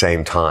at the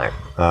same time.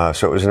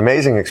 So it was an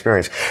amazing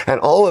experience. And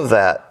all of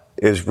that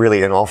is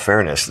really, in all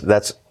fairness,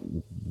 that's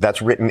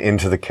written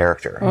into the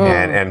character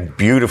and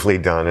beautifully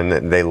done.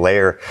 And they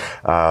layer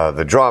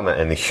the drama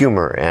and the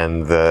humor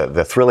and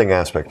the thrilling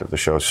aspect of the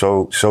show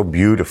so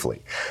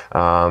beautifully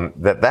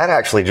that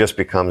actually just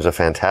becomes a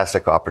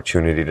fantastic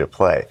opportunity to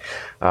play.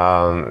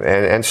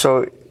 And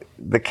so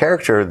the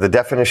character, the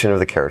definition of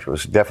the character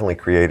was definitely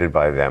created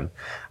by them.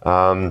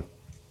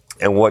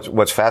 And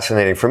what's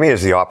fascinating for me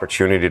is the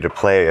opportunity to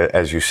play,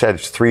 as you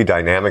said, three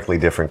dynamically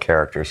different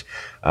characters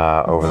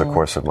over the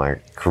course of my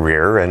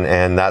career,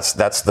 and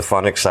that's the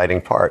fun,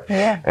 exciting part.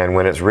 Yeah. And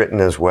when it's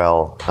written as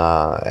well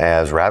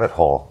as Rabbit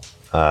Hole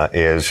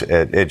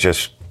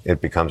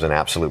it becomes an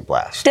absolute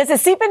blast. Does it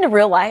seep into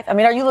real life? I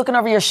mean, are you looking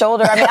over your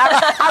shoulder? I mean,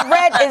 I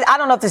read, I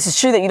don't know if this is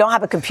true, that you don't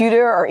have a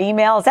computer or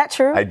email. Is that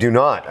true? I do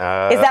not.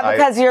 Is that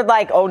because you're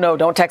like, oh no,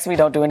 don't text me,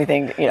 don't do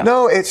anything?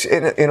 No, it's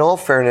in all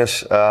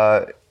fairness.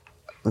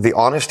 The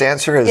honest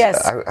answer is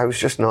yes. I was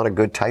just not a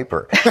good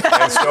typer.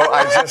 And so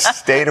I just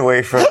stayed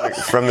away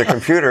from the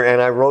computer,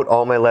 and I wrote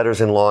all my letters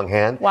in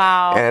longhand.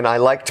 Wow. And I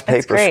liked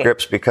paper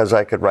scripts because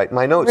I could write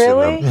my notes in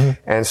them.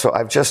 And so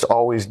I've just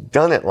always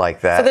done it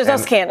like that. So there's no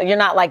scandal. You're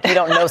not like you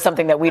don't know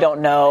something that we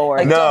don't know,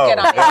 or no.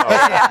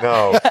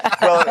 Well,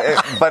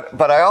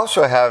 but I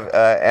also have,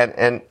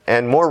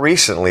 and more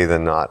recently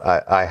than not,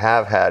 I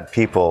have had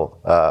people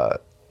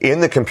in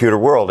the computer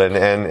world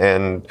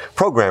and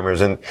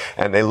programmers and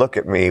they look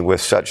at me with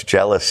such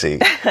jealousy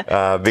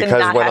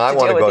because when I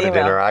want to go to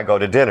dinner, I go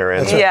to dinner,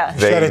 and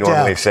they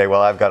normally say,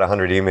 well, I've got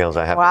 100 emails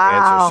I have to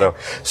answer.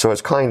 So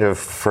it's kind of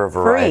for a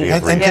variety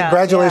of reasons. And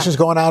congratulations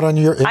going out on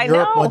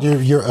Europe when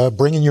you're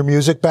bringing your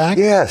music back.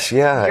 Yes,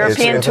 yeah.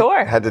 European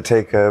tour. Had to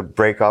take a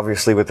break,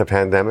 obviously, with the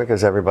pandemic,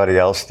 as everybody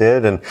else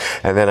did, and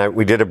then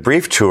we did a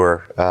brief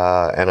tour,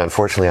 and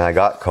unfortunately I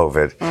got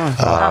COVID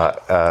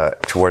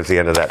towards the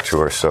end of that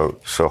tour. So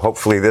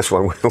hopefully this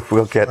one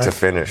we'll get to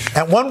finish.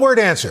 And one word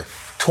answer,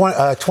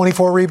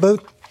 24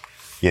 reboot?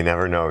 You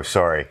never know,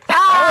 sorry. All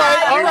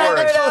right,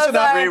 that's close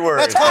enough. 3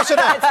 words. That's close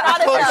enough.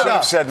 That's close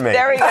enough. Said maybe.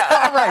 There we go.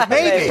 All right,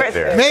 maybe.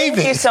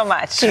 Thank you so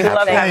much. We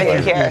love having you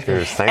here.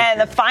 And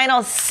the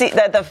final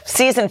the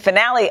season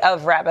finale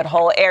of Rabbit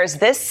Hole airs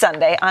this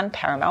Sunday on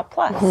Paramount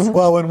Plus.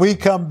 Well, when we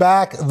come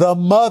back, the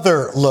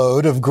mother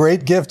load of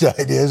great gift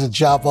ideas at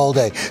Shop All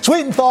Day.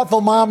 Sweet and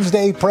thoughtful Mom's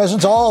Day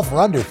presents, all for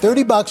under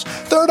 $30.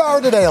 Third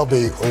hour today. I'll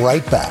be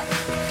right back.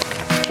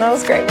 That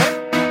was great.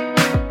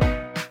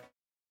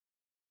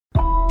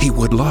 He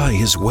would lie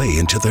his way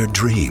into their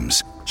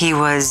dreams. He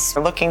was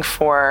looking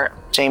for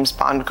James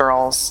Bond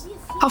girls.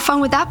 How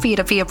fun would that be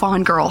to be a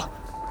Bond girl?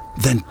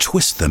 Then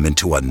twist them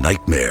into a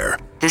nightmare.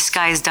 This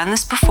guy's done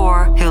this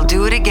before. He'll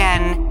do it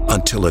again.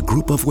 Until a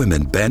group of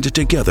women banded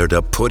together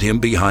to put him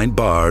behind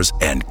bars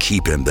and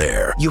keep him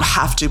there. You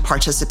have to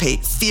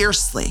participate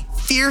fiercely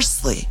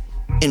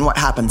in what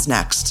happens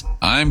next.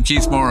 I'm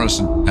Keith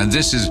Morrison, and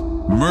this is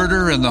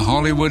Murder in the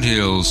Hollywood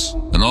Hills,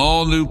 an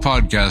all-new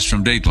podcast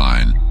from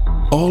Dateline.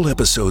 All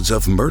episodes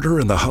of Murder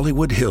in the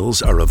Hollywood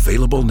Hills are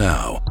available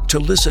now. To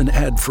listen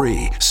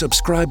ad-free,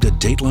 subscribe to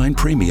Dateline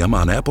Premium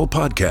on Apple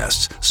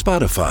Podcasts,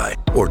 Spotify,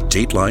 or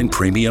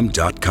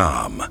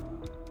DatelinePremium.com.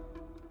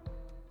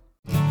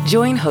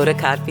 Join Hoda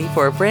Kotb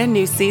for a brand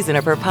new season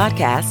of her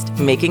podcast,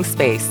 Making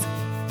Space.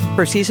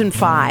 For Season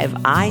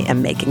 5, I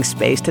am making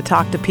space to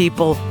talk to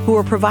people who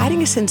are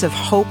providing a sense of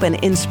hope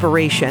and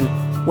inspiration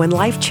when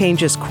life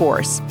changes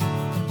course.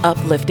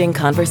 Uplifting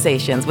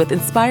conversations with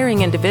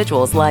inspiring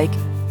individuals like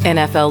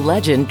NFL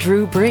legend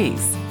Drew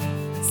Brees,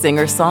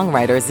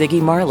 singer-songwriter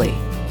Ziggy Marley,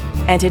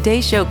 and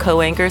Today Show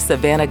co-anchor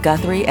Savannah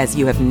Guthrie as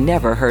you have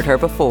never heard her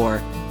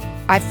before.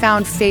 I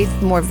found faith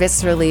more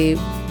viscerally,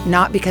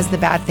 not because the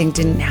bad thing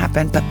didn't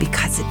happen, but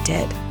because it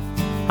did.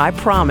 I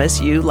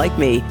promise you, like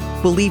me,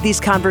 will leave these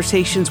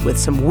conversations with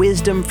some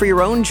wisdom for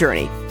your own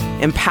journey,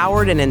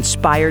 empowered and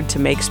inspired to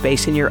make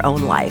space in your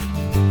own life.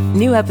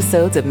 New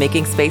episodes of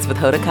Making Space with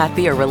Hoda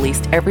Kotb are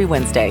released every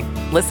Wednesday.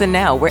 Listen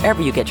now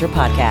wherever you get your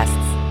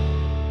podcasts.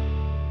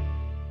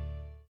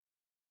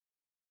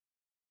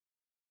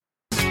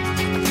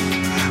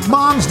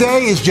 Mom's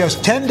Day is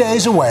just 10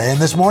 days away, and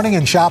this morning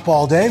in Shop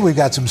All Day, we've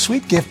got some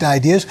sweet gift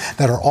ideas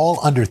that are all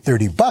under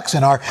 $30.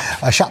 And our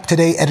Shop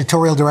Today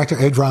editorial director,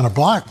 Adriana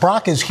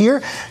Brock, is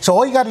here. So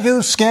all you got to do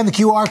is scan the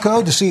QR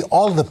code to see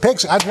all of the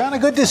picks. Adriana,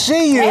 good to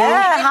see you.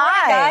 Yeah,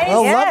 hi. I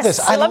love this.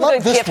 I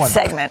love this gift one.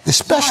 segment.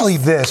 Especially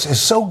this is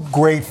so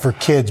great for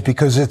kids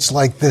because it's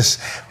like this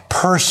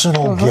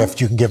personal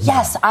gift you can give them.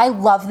 Yes, I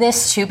love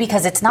this too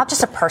because it's not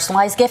just a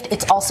personalized gift,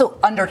 it's also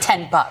under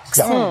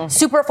 $10.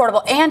 Super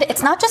affordable. And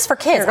it's not just for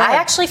kids. I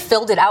actually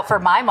filled it out for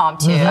my mom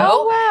too.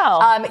 Oh,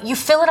 wow. You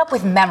fill it up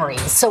with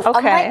memories. So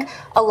unlike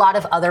a lot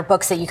of other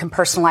books that you can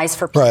personalize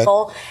for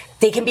people,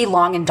 they can be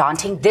long and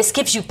daunting. This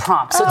gives you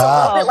prompts. So it's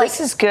a little bit like this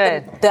is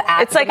good.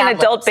 It's like an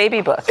adult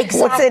baby book. Exactly.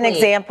 What's an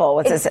example?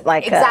 What's this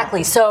like?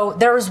 Exactly. So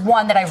there was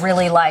one that I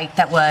really liked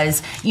that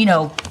was,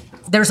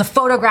 there's a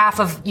photograph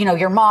of,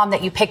 your mom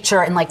that you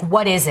picture and like,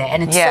 what is it?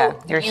 And it's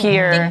you're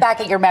here. Think back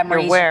at your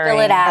memories, You're wearing.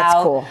 fill it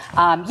out.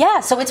 That's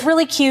cool. So it's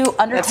really cute,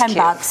 under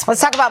 $10.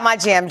 Let's talk about my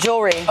jam,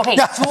 jewelry. Okay,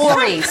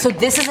 jewelry. So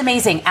this is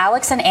amazing.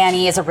 Alex and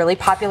Annie is a really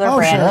popular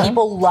brand. Sure.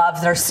 People love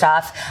their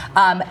stuff.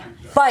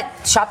 But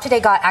Shop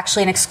Today got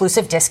actually an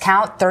exclusive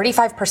discount,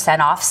 35%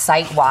 off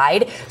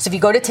site-wide. So if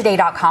you go to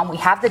today.com, we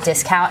have the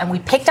discount, and we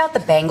picked out the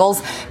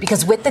bangles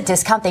because with the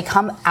discount, they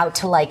come out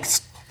to like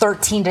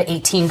 $13 to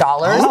 $18.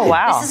 Oh,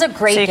 wow. This is a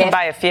great gift. So you can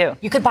buy a few.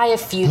 You could buy a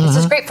few. This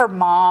is great for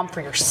mom,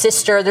 for your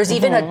sister. There's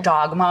even a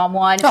dog mom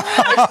one. It's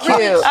really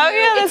cute. Oh,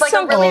 yeah, that's it's like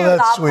so a really cool.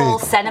 thoughtful,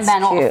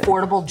 sentimental,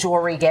 affordable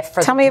jewelry gift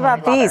for Tell me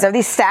about these. Are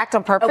these stacked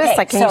on purpose?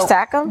 Okay, Can you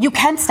stack them? You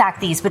can stack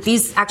these, but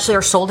these actually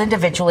are sold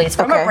individually. It's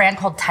from a brand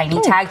called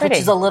Tiny Tags, which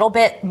is a little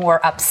bit more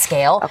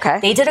upscale. Okay.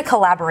 They did a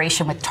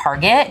collaboration with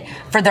Target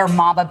for their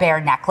Mama Bear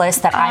necklace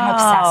that I'm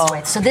obsessed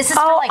with. So this is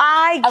for like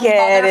a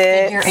mother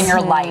figure in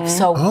your life.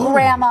 So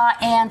grandma,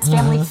 aunts,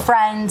 family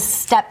friends,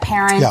 step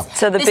parents. Yeah.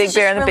 So the big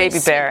bear and the baby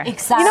bear.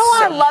 Exactly. You know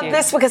why I love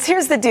this? Because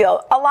here's the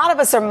deal. A lot of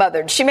us are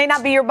mothered. She may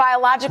not be your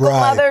biological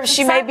mother.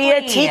 She may be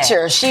a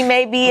teacher. She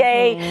may be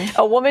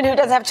a woman who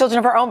doesn't have children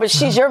of her own, but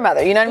she's your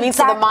mother. You know what I mean?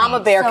 So the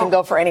mama bear can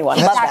go for anyone.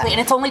 Exactly. And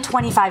it's only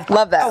 $25.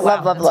 Love that.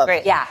 Love.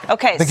 Great. Yeah.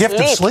 Okay. The gift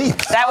of sleep.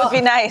 That would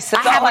be nice.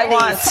 That's all I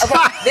want.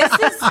 Okay,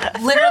 this is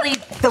literally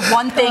the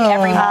one thing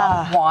every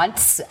mom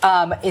wants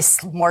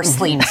is more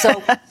sleep.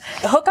 So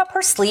hook up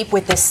her sleep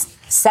with this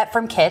set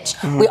from Kitsch.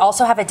 We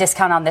also have a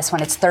discount on this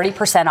one. It's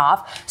 30%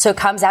 off. So it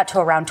comes out to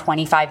around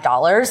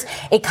 $25.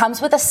 It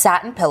comes with a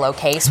satin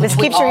pillowcase, which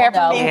keeps your hair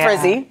from being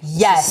frizzy.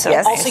 Yes. So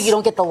Also, you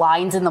don't get the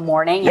lines in the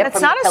morning. But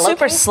it's not a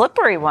super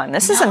slippery one.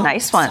 This is a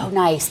nice one. So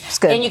nice. It's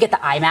good. And you get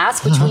the eye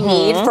mask, which we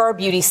need for our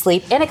beauty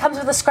sleep. And it comes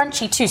with a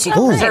scrunchie, too, so you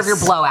can preserve your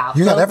blowout.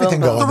 You got everything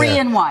going 3 there.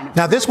 in 1.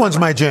 Now, this one's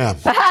my jam.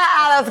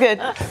 That's good.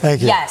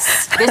 Thank you.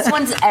 Yes, this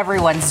one's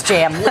everyone's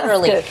jam,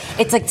 literally.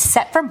 It's like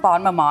set from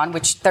Bon Maman,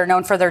 which they're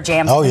known for their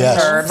jams. Oh,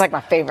 yes. Preserves, It's like my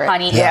favorite.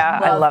 honey. Yeah,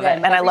 I love it.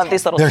 And I love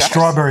these little They're jars.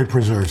 strawberry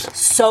preserves.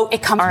 So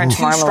it comes Orange with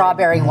 2 marmalade.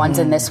 strawberry ones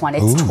in this one.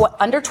 It's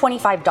under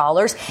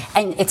 $25,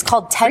 and it's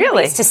called 10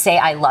 Ways to Say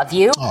I Love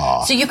You.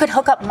 Aw. So you could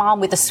hook up mom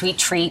with a sweet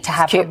treat to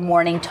have her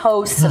morning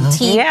toast, some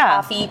tea,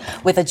 coffee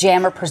with a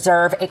jam or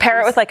preserve.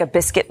 Pair it with like a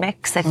biscuit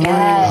mix. I feel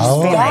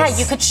Yes.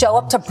 You could show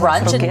up to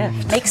brunch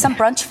and make some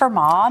brunch for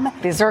mom.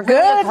 These are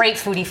Really good. a great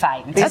foodie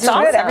find. These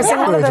are good. Every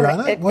single one of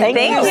them.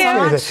 Thank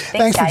you.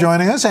 Thanks, for guys.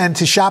 joining us. And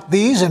to shop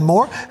these and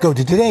more, go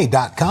to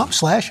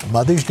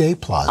today.com/Mother's Day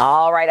Plus.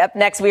 All right, up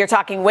next, we are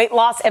talking weight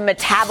loss and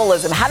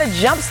metabolism, how to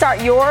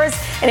jumpstart yours.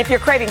 And if you're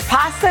craving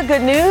pasta,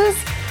 good news,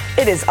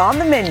 it is on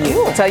the menu.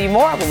 We'll tell you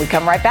more when we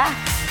come right back.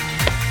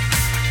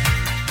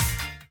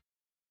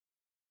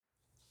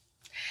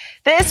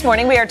 This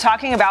morning, we are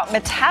talking about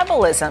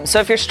metabolism. So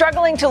if you're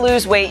struggling to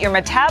lose weight, your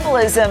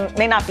metabolism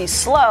may not be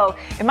slow.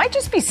 It might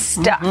just be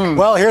stuck.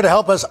 Well, here to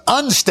help us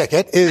unstick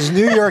it is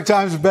New York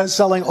Times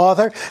best-selling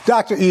author,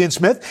 Dr. Ian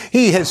Smith.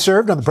 He has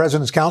served on the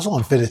President's Council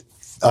on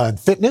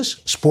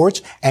Fitness,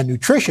 Sports, and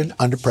Nutrition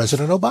under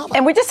President Obama.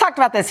 And we just talked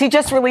about this. He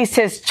just released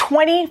his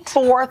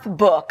 24th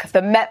book,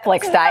 The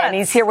Netflix Diet, and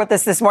he's here with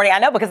us this morning. I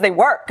know because they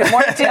work. Good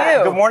morning to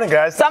you. Good morning,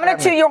 guys. So I'm going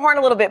to toot your horn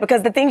a little bit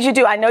because the things you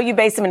do, I know you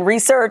base them in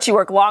research. You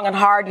work long and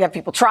hard. You have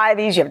people try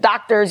these. You have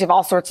doctors. You have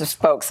all sorts of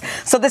folks.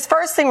 So this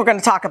first thing we're going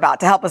to talk about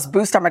to help us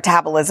boost our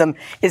metabolism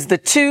is the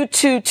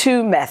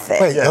 2-2-2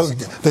 method. Wait,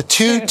 the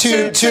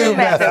 2-2-2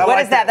 method.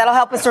 What is that? That'll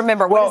help us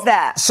remember. What is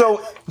that? So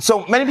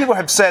many people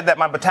have said that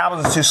my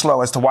metabolism is too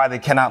slow. as to why they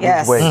cannot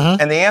Yes. lose weight.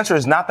 Mhm. And the answer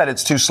is not that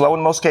it's too slow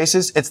in most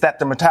cases, it's that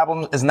the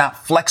metabolism is not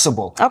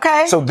flexible.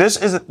 Okay. So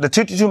the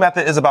 222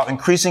 method is about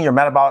increasing your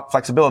metabolic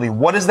flexibility.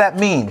 What does that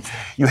mean?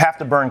 You have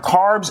to burn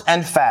carbs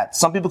and fats.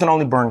 Some people can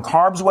only burn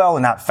carbs well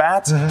and not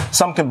fats.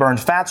 Some can burn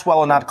fats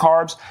well and not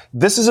carbs.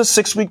 This is a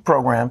 6-week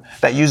program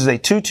that uses a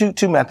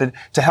 222 method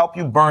to help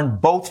you burn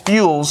both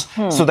fuels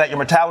so that your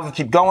metabolism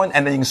keep going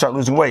and then you can start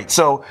losing weight.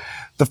 So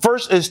the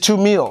first is 2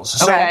 meals.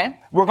 So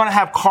we're going to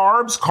have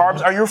carbs.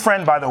 Carbs are your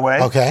friend, by the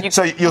way. Okay.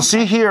 So you'll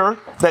see here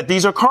that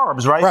these are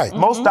carbs, right? Right.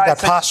 Most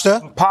diets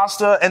Got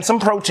pasta and some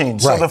protein.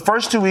 So Right. the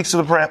first 2 weeks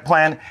of the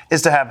plan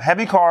is to have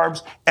heavy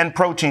carbs and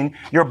protein.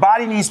 Your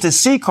body needs to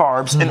see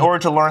carbs in order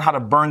to learn how to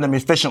burn them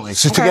efficiently.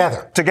 So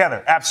together.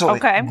 Together, absolutely.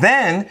 Okay.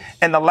 Then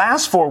in the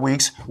last 4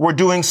 weeks, we're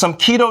doing some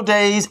keto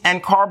days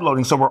and carb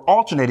loading. So we're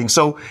alternating.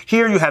 So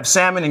here you have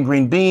salmon and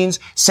green beans.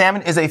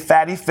 Salmon is a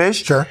fatty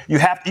fish. Sure. You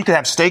can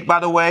have steak, by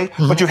the way,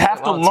 but you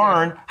have to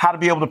learn how to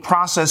be able to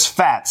process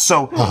fats.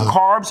 So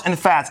carbs and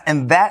fats,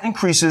 and that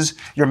increases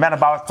your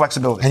metabolic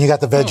flexibility. And you got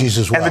the veggies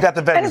as well. And we got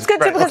the veggies. And it's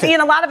good too because Ian,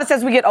 a lot of us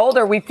as we get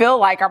older, we feel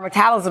like our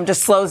metabolism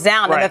just slows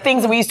down, and the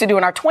things that we used to do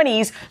in our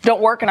 20s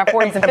don't work in our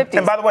 40s and 50s.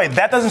 And by the way,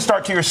 that doesn't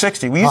start till you're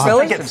 60. We used to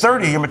think at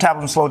 30 your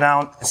metabolism slow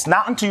down. It's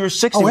not until you're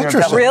 60 Oh, when your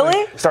interesting.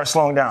 metabolism starts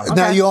slowing down.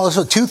 Now, you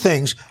also, 2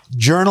 things,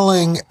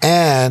 journaling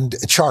and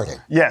charting.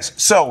 Yes.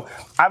 So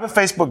I have a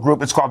Facebook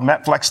group. It's called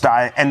Mapp Flex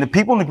Diet. And the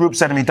people in the group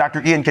said to me,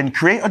 Dr. Ian, can you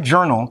create a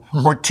journal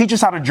or teach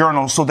us how to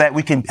journal so that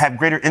we can have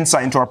greater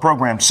insight into our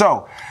program?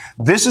 So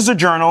this is a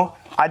journal.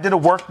 I did a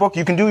workbook.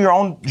 You can do your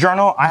own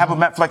journal. I have a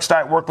Mapp Flex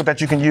Diet workbook that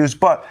you can use.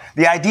 But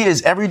the idea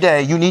is every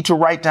day you need to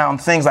write down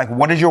things like,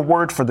 what is your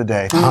word for the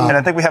day? And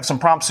I think we have some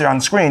prompts here on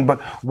the screen.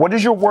 But what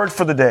is your word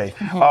for the day?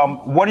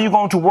 What are you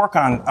going to work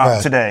on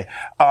today?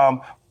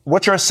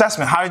 What's your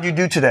assessment? How did you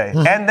do today?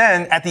 And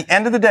then at the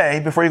end of the day,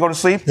 before you go to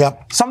sleep,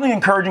 something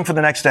encouraging for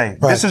the next day.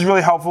 This is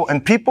really helpful.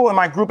 And people in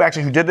my group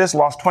actually who did this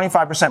lost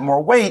 25%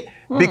 more weight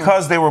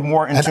because they were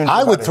more in tune. And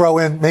I would throw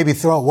in,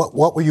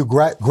 what were you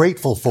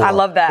grateful for? I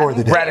love that. For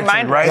the day?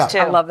 Gratitude, right?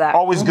 I love that.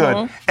 Always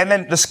good. And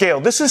then the scale.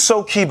 This is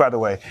so key, by the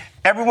way.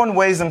 Everyone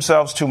weighs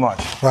themselves too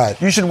much. Right.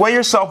 You should weigh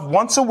yourself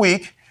once a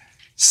week,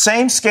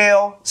 same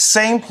scale,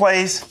 same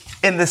place,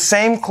 in the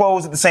same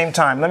clothes at the same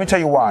time. Let me tell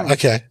you why.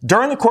 Okay.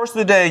 During the course of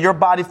the day, your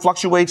body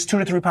fluctuates 2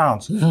 to 3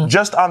 pounds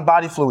just on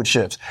body fluid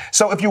shifts.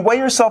 So if you weigh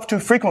yourself too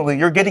frequently,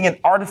 you're getting an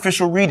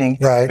artificial reading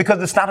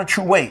because it's not a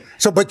true weight.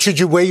 So, but should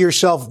you weigh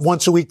yourself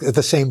once a week at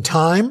the same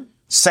time?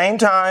 Same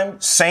time,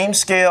 same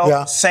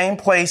scale, same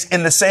place,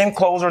 in the same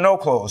clothes or no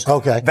clothes.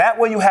 Okay. That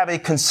way you have a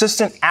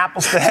consistent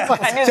apples to apples.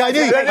 I knew. But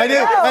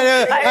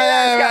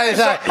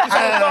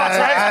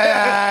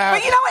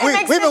you know what? It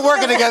makes We've been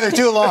working together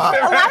too long.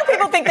 A lot of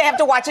people think they have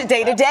to watch it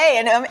day to day,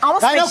 and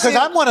almost I know, because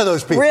I'm one of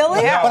those people.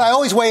 Really? Yeah. But I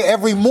always weigh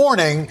every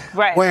morning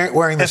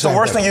wearing the It's the same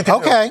worst thing you can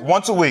Okay. do.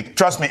 Once a week.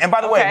 Trust me. And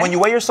by the way, when you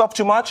weigh yourself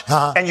too much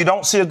and you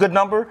don't see a good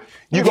number,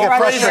 you get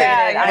frustrated.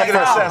 You get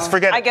obsessed.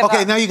 Forget it.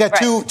 Okay, now you got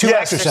two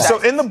exercises. So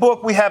in the book,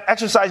 we have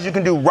exercises you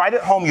can do right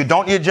at home. You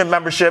don't need a gym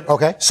membership.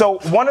 Okay. So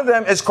one of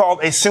them is called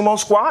a sumo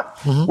squat,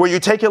 where you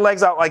take your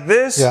legs out like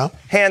this,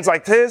 hands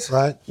like this.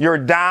 Right. You're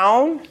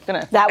down,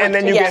 and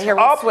then you get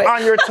up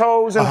on your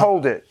toes and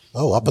hold it.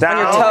 Oh, up down.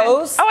 On your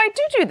toes? Oh, I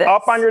do this.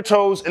 Up on your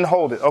toes and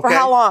hold it. Okay. For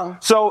how long?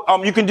 So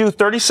you can do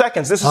 30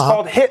 seconds. This is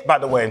called HIIT, by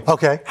the way.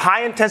 Okay.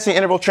 High intensity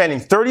interval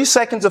training. 30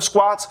 seconds of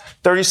squats,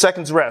 30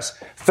 seconds rest.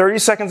 30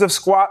 seconds of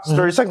squats,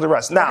 30 seconds of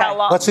rest. Now, how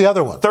long? What's the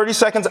other one? 30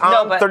 seconds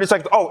on, 30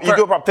 seconds. Oh, you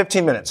do about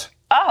 15 minutes.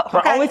 Oh,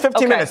 For only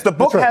 15 minutes. The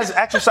book has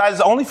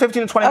exercises only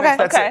 15 to 20 minutes.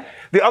 That's it.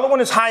 The other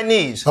one is high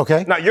knees.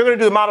 Okay. Now you're going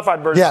to do the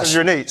modified version because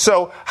your knee.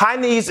 So high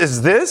knees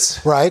is this.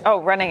 Right.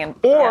 Oh, running and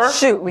or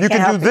we you can't can do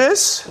help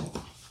this.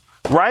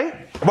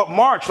 Right? But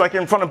march like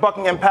you're in front of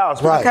Buckingham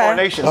Palace with the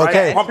coronation.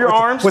 Okay. Right? Pump your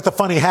arms. With the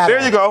funny hat. There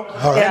you go.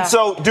 All right. And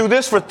so do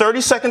this for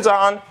 30 seconds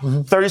on,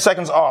 30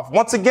 seconds off.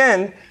 Once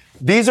again,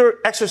 these are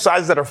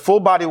exercises that are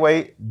full body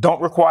weight,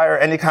 don't require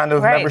any kind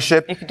of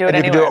membership. You can do it and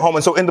you can do anywhere. it at home.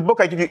 And so in the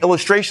book, I give you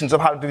illustrations of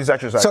how to do these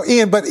exercises. So,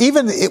 Ian, but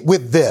even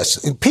with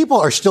this,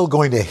 people are still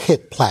going to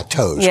hit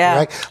plateaus,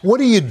 correct? What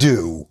do you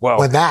do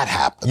when that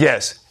happens?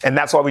 Yes, and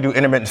that's why we do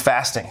intermittent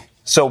fasting.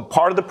 So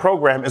part of the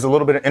program is a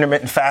little bit of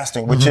intermittent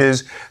fasting, which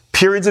is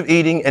periods of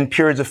eating and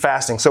periods of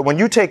fasting. So when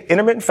you take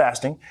intermittent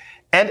fasting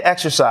and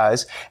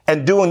exercise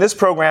and doing this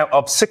program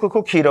of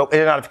cyclical keto, in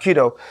and out of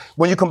keto,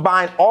 when you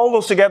combine all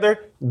those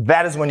together,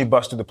 that is when you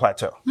bust through the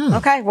plateau.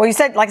 Okay. Well, you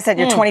said, like I said,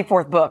 your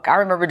 24th book. I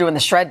remember doing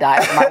the shred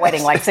diet for my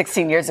wedding like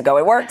 16 years ago.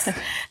 It works.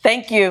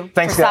 Thank you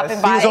for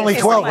stopping by. He was only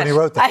 12 when he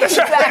wrote that.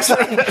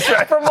 Exactly.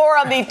 For more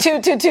on the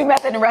 222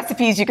 method and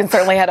recipes, you can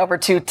certainly head over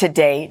to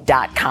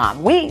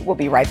today.com. We will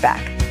be right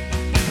back.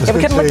 Yeah,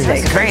 we couldn't look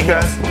today. Great.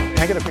 Can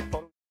I get a quick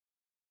photo?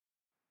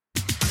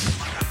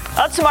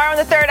 Well, tomorrow in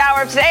the third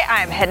hour of today,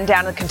 I'm heading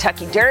down to the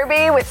Kentucky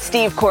Derby with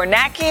Steve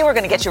Kornacki. We're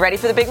going to get you ready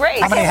for the big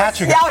race. How many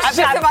hats you got? Yeah, I was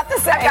just about to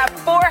say. I've got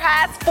 4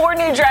 hats, 4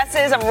 new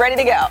dresses. I'm ready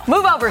to go.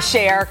 Move over,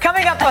 Cher.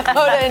 Coming up with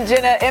Hoda and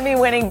Jenna,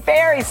 Emmy-winning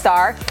fairy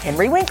star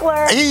Henry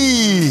Winkler.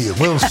 Hey,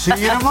 we'll see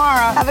you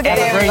tomorrow. Have a good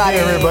day, Have a great day,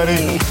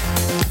 everybody.